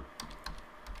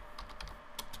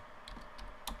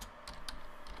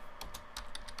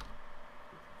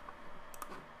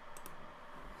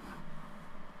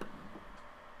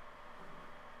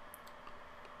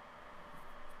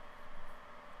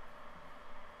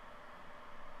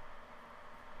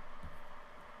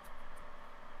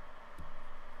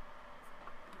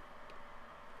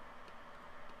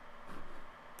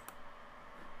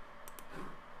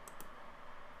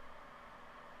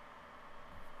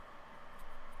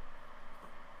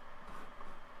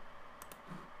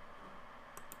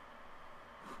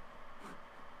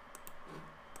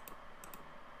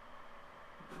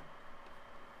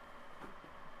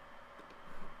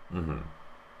 Mm-hmm.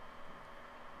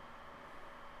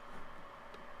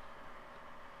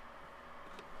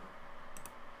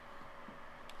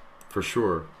 For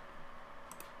sure.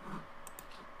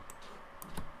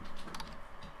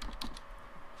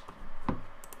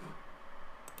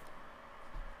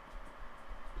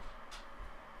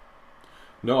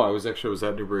 No, I was at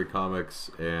Newbury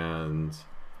Comics, and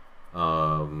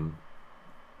I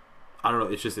don't know.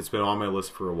 It's been on my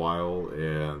list for a while,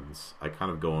 and I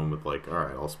kind of go in with all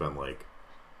right, I'll spend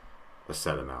a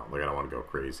set amount. I don't want to go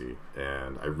crazy,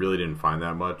 and I really didn't find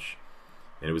that much,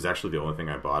 and it was actually the only thing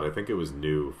I bought. I think it was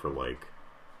new for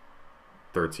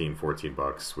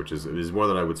 $13-14, which is more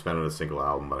than I would spend on a single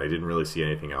album. But I didn't really see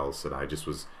anything else, and I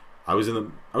was in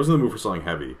the mood for something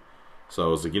heavy, so I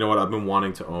was like, you know what? I've been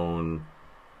wanting to own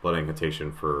Blood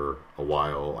Incantation for a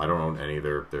while. I don't own any of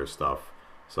their stuff.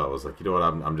 So I was like, you know what,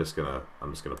 I'm just gonna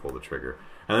pull the trigger.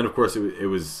 And then of course it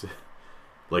was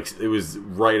like it was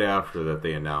right after that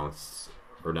they announced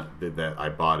or not that I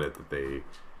bought it that they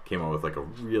came out with like a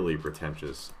really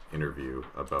pretentious interview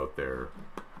about their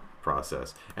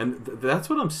process, and that's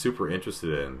what I'm super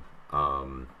interested in.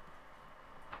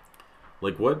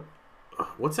 Like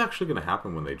what's actually going to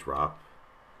happen when they drop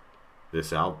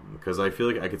this album? Because I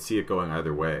feel like I could see it going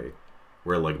either way,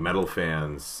 where like metal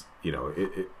fans, you know,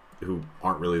 who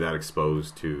aren't really that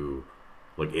exposed to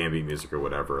like ambient music or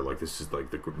whatever, like this is like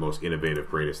the most innovative,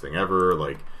 greatest thing ever.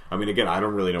 Like, I mean, again, I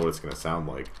don't really know what it's going to sound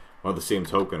like. On the same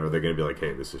token, are they going to be like,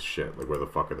 hey, this is shit? Like, where the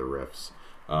fuck are the riffs?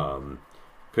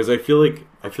 Because I feel like,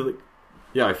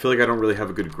 yeah, I feel like I don't really have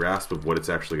a good grasp of what it's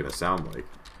actually going to sound like.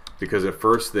 Because at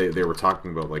first they were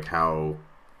talking about like how,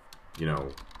 you know,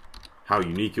 how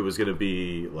unique it was going to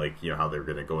be, like, you know, how they were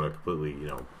going to go in a completely, you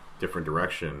know, different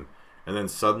direction, and then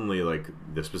suddenly, like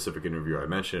the specific interview I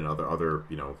mentioned, other,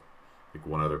 you know, like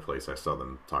one other place I saw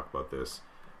them talk about this,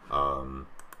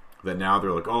 that now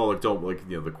they're like, oh, like don't, like,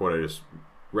 you know, the quote I just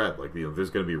read, like, you know, there's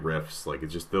going to be riffs, like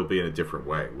it's just they'll be in a different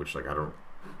way, which like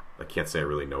I can't say I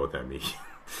really know what that means.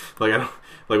 Like I don't,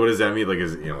 like, what does that mean? Like,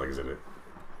 is, you know, like, is it are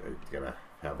you gonna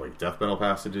have like death metal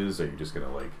passages? Are you just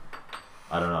gonna, like,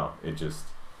 I don't know. It just,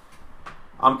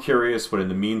 I'm curious, but in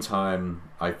the meantime,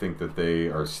 I think that they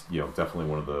are, you know, definitely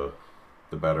one of the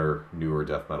better, newer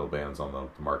death metal bands on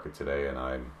the market today, and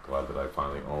I'm glad that I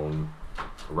finally own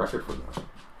a record from them.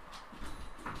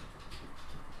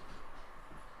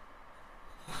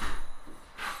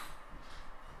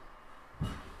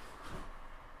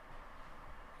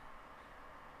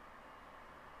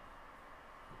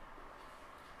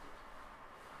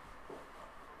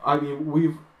 I mean,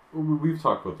 we've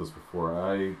talked about this before.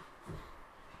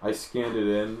 I scanned it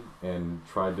in and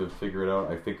tried to figure it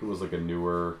out. I think it was like a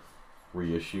newer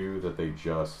reissue that they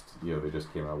just, you know, they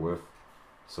just came out with.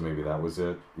 So maybe that was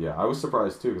it. Yeah, I was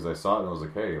surprised too because I saw it and I was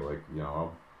like, hey, like, you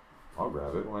know, I'll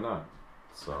grab it. Why not?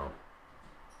 So.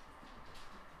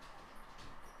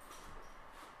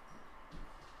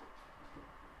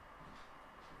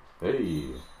 Hey,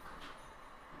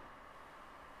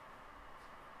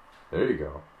 there you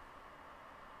go.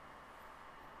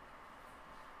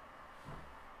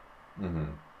 Mm-hmm.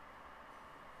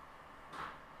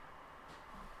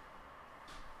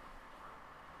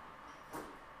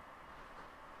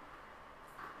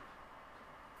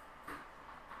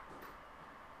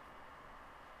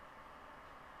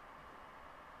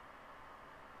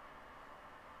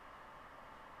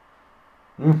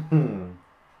 Mm-hmm.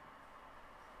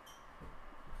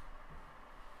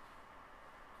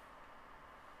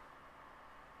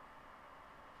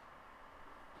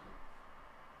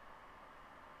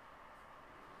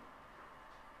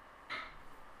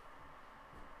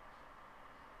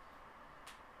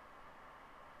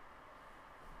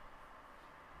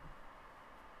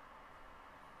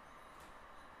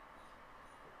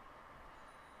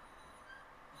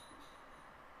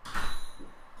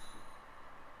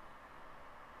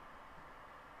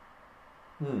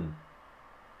 Hmm.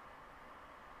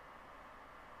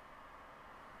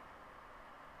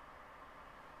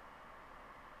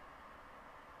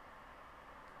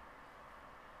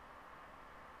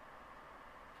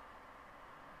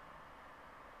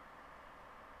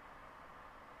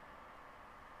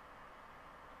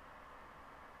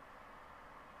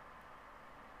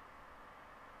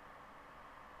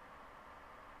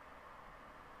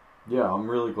 Yeah, I'm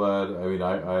really glad. I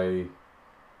mean,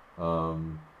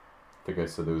 think I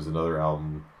said there was another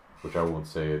album, which I won't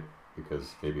say it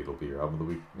because maybe it'll be your album of the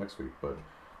week next week. But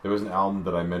there was an album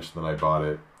that I mentioned that I bought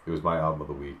it. It was my album of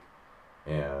the week,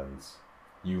 and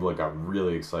you like got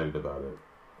really excited about it,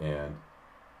 and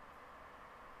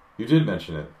you did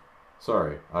mention it.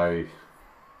 Sorry, I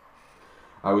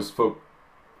was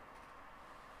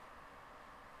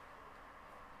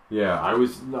yeah, I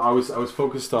was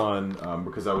focused on,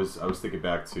 because I was thinking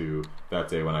back to that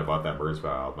day when I bought that Merzbow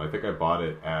album. I think I bought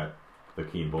it at the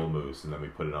Keen Bull Moose, and then we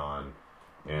put it on,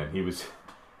 and he was,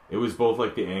 it was both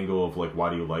like the angle of like, why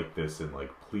do you like this, and like,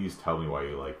 please tell me why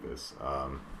you like this.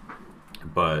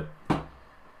 But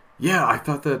yeah, I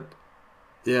thought that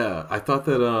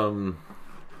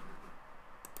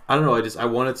I don't know. I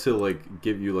wanted to like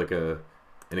give you like an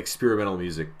experimental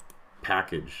music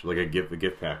package, like a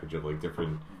gift package of like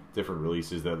different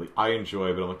releases that like, I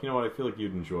enjoy, but I'm like, you know what, I feel like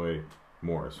you'd enjoy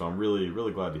more. So I'm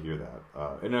really glad to hear that.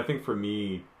 And I think for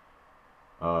me,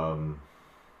 um,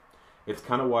 it's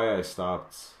kind of why I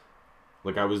stopped.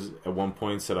 Like I was at one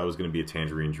point said I was going to be a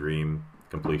Tangerine Dream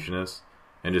completionist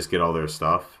and just get all their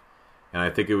stuff. And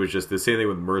I think it was just the same thing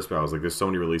with Merzbow. I was like, there's so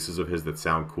many releases of his that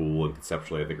sound cool and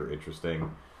conceptually I think are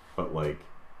interesting, but like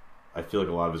I feel like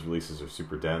a lot of his releases are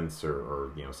super dense,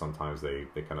 or you know, sometimes they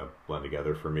kind of blend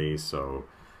together for me. So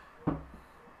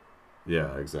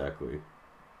yeah, exactly.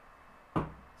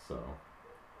 So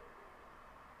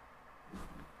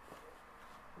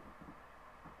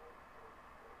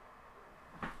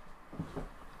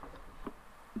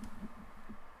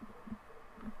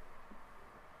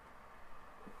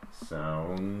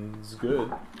sounds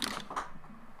good.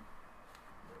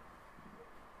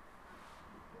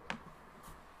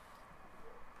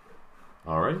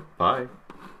 All right, bye.